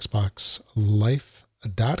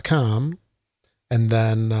thisxboxlife.com. And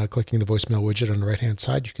then clicking the voicemail widget on the right-hand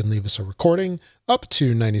side, you can leave us a recording up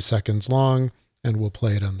to 90 seconds long, and we'll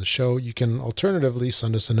play it on the show. You can alternatively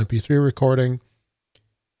send us an MP3 recording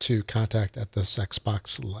to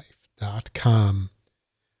contact@thisxboxlife.com.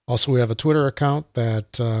 Also, we have a Twitter account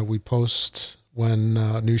that we post when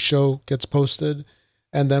a new show gets posted.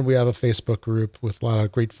 And then we have a Facebook group with a lot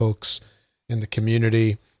of great folks in the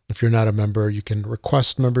community. If you're not a member, you can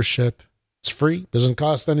request membership. It's free, doesn't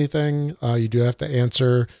cost anything. You do have to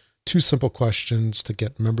answer 2 simple questions to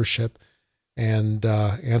get membership, and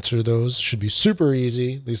answer those. Should be super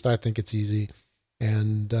easy. At least I think it's easy.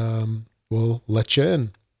 And we'll let you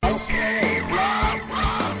in. Okay, Rob,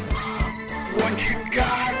 what you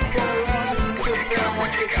got for us today?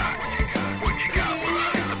 What you got for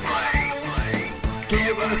us to play?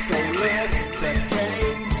 Give us a list of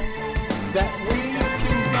games that we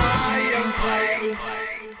can buy and play.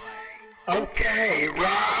 Okay,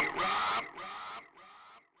 Rob.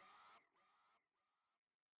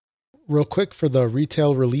 Real quick for the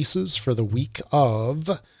retail releases for the week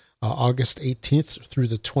of August 18th through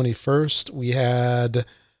the 21st, we had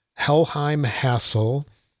Helheim Hassle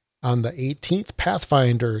on the 18th.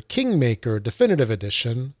 Pathfinder Kingmaker Definitive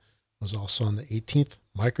Edition was also on the 18th.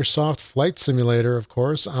 Microsoft Flight Simulator, of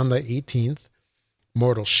course, on the 18th.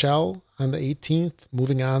 Mortal Shell on the 18th.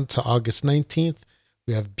 Moving on to August 19th,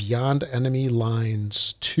 we have Beyond Enemy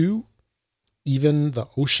Lines 2, Even the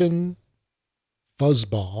Ocean,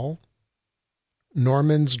 Fuzzball,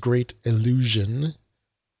 Norman's Great Illusion.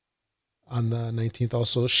 On the 19th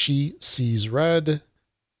also, She Sees Red,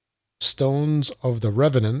 Stones of the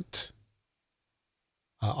Revenant.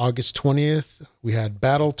 August 20th, we had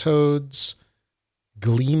Battletoads,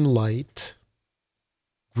 Gleam Light,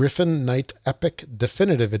 Griffin Knight Epic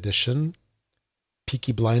Definitive Edition,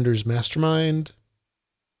 Peaky Blinders Mastermind,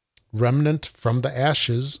 Remnant from the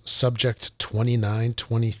Ashes, Subject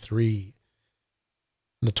 2923.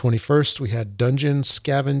 On the 21st, we had Dungeon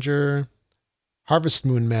Scavenger, Harvest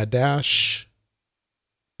Moon Mad Dash,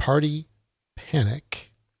 Party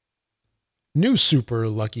Panic, New Super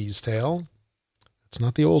Lucky's Tale. It's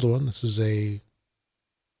not the old one. This is a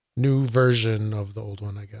new version of the old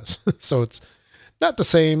one, I guess. So it's not the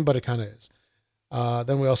same, but it kind of is.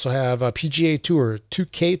 Then we also have PGA Tour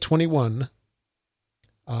 2K21.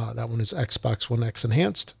 That one is Xbox One X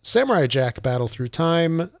Enhanced. Samurai Jack Battle Through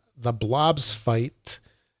Time, The Blobs Fight,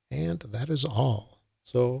 and that is all.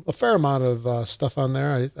 So a fair amount of stuff on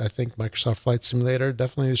there. I think Microsoft Flight Simulator,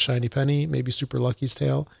 definitely the shiny penny, maybe Super Lucky's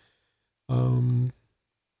Tale.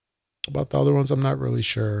 About the other ones, I'm not really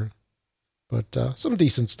sure, but some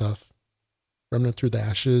decent stuff. Remnant Through the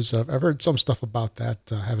Ashes. I've heard some stuff about that.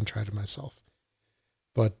 I haven't tried it myself.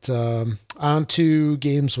 But on to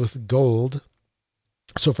games with gold.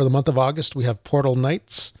 So for the month of August, we have Portal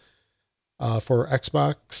Knights for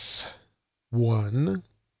Xbox One.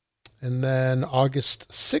 And then August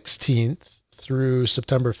 16th through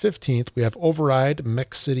September 15th, we have Override,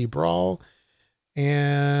 Mech City Brawl,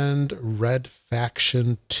 and Red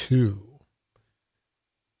Faction 2.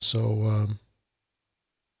 So I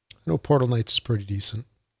know Portal Knights is pretty decent.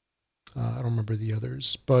 I don't remember the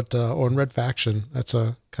others, but on Red Faction, that's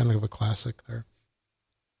a kind of a classic there.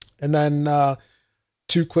 And then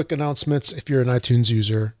 2 quick announcements. If you're an iTunes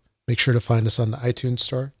user, make sure to find us on the iTunes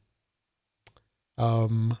store.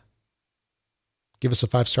 Give us a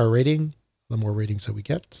 5-star rating. The more ratings that we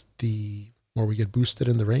get, the more we get boosted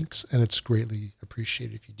in the ranks, and it's greatly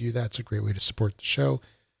appreciated if you do that. It's a great way to support the show.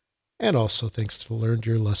 And also thanks to Learned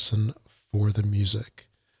Your Lesson for the music.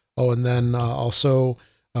 Oh, and then also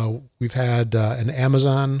we've had an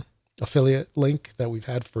Amazon affiliate link that we've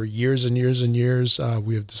had for years and years and years.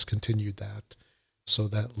 We have discontinued that. So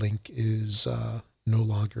that link is no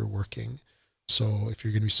longer working. So if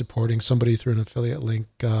you're going to be supporting somebody through an affiliate link,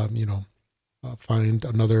 find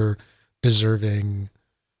another deserving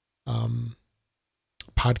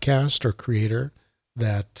podcast or creator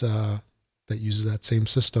that uses that same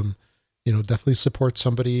system. Definitely support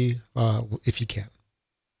somebody if you can.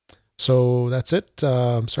 So that's it.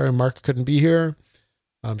 I'm sorry Mark couldn't be here.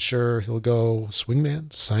 I'm sure he'll go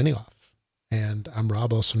Swingman signing off. And I'm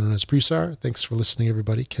Rob, also known as Presar. Thanks for listening,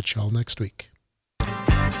 everybody. Catch y'all next week.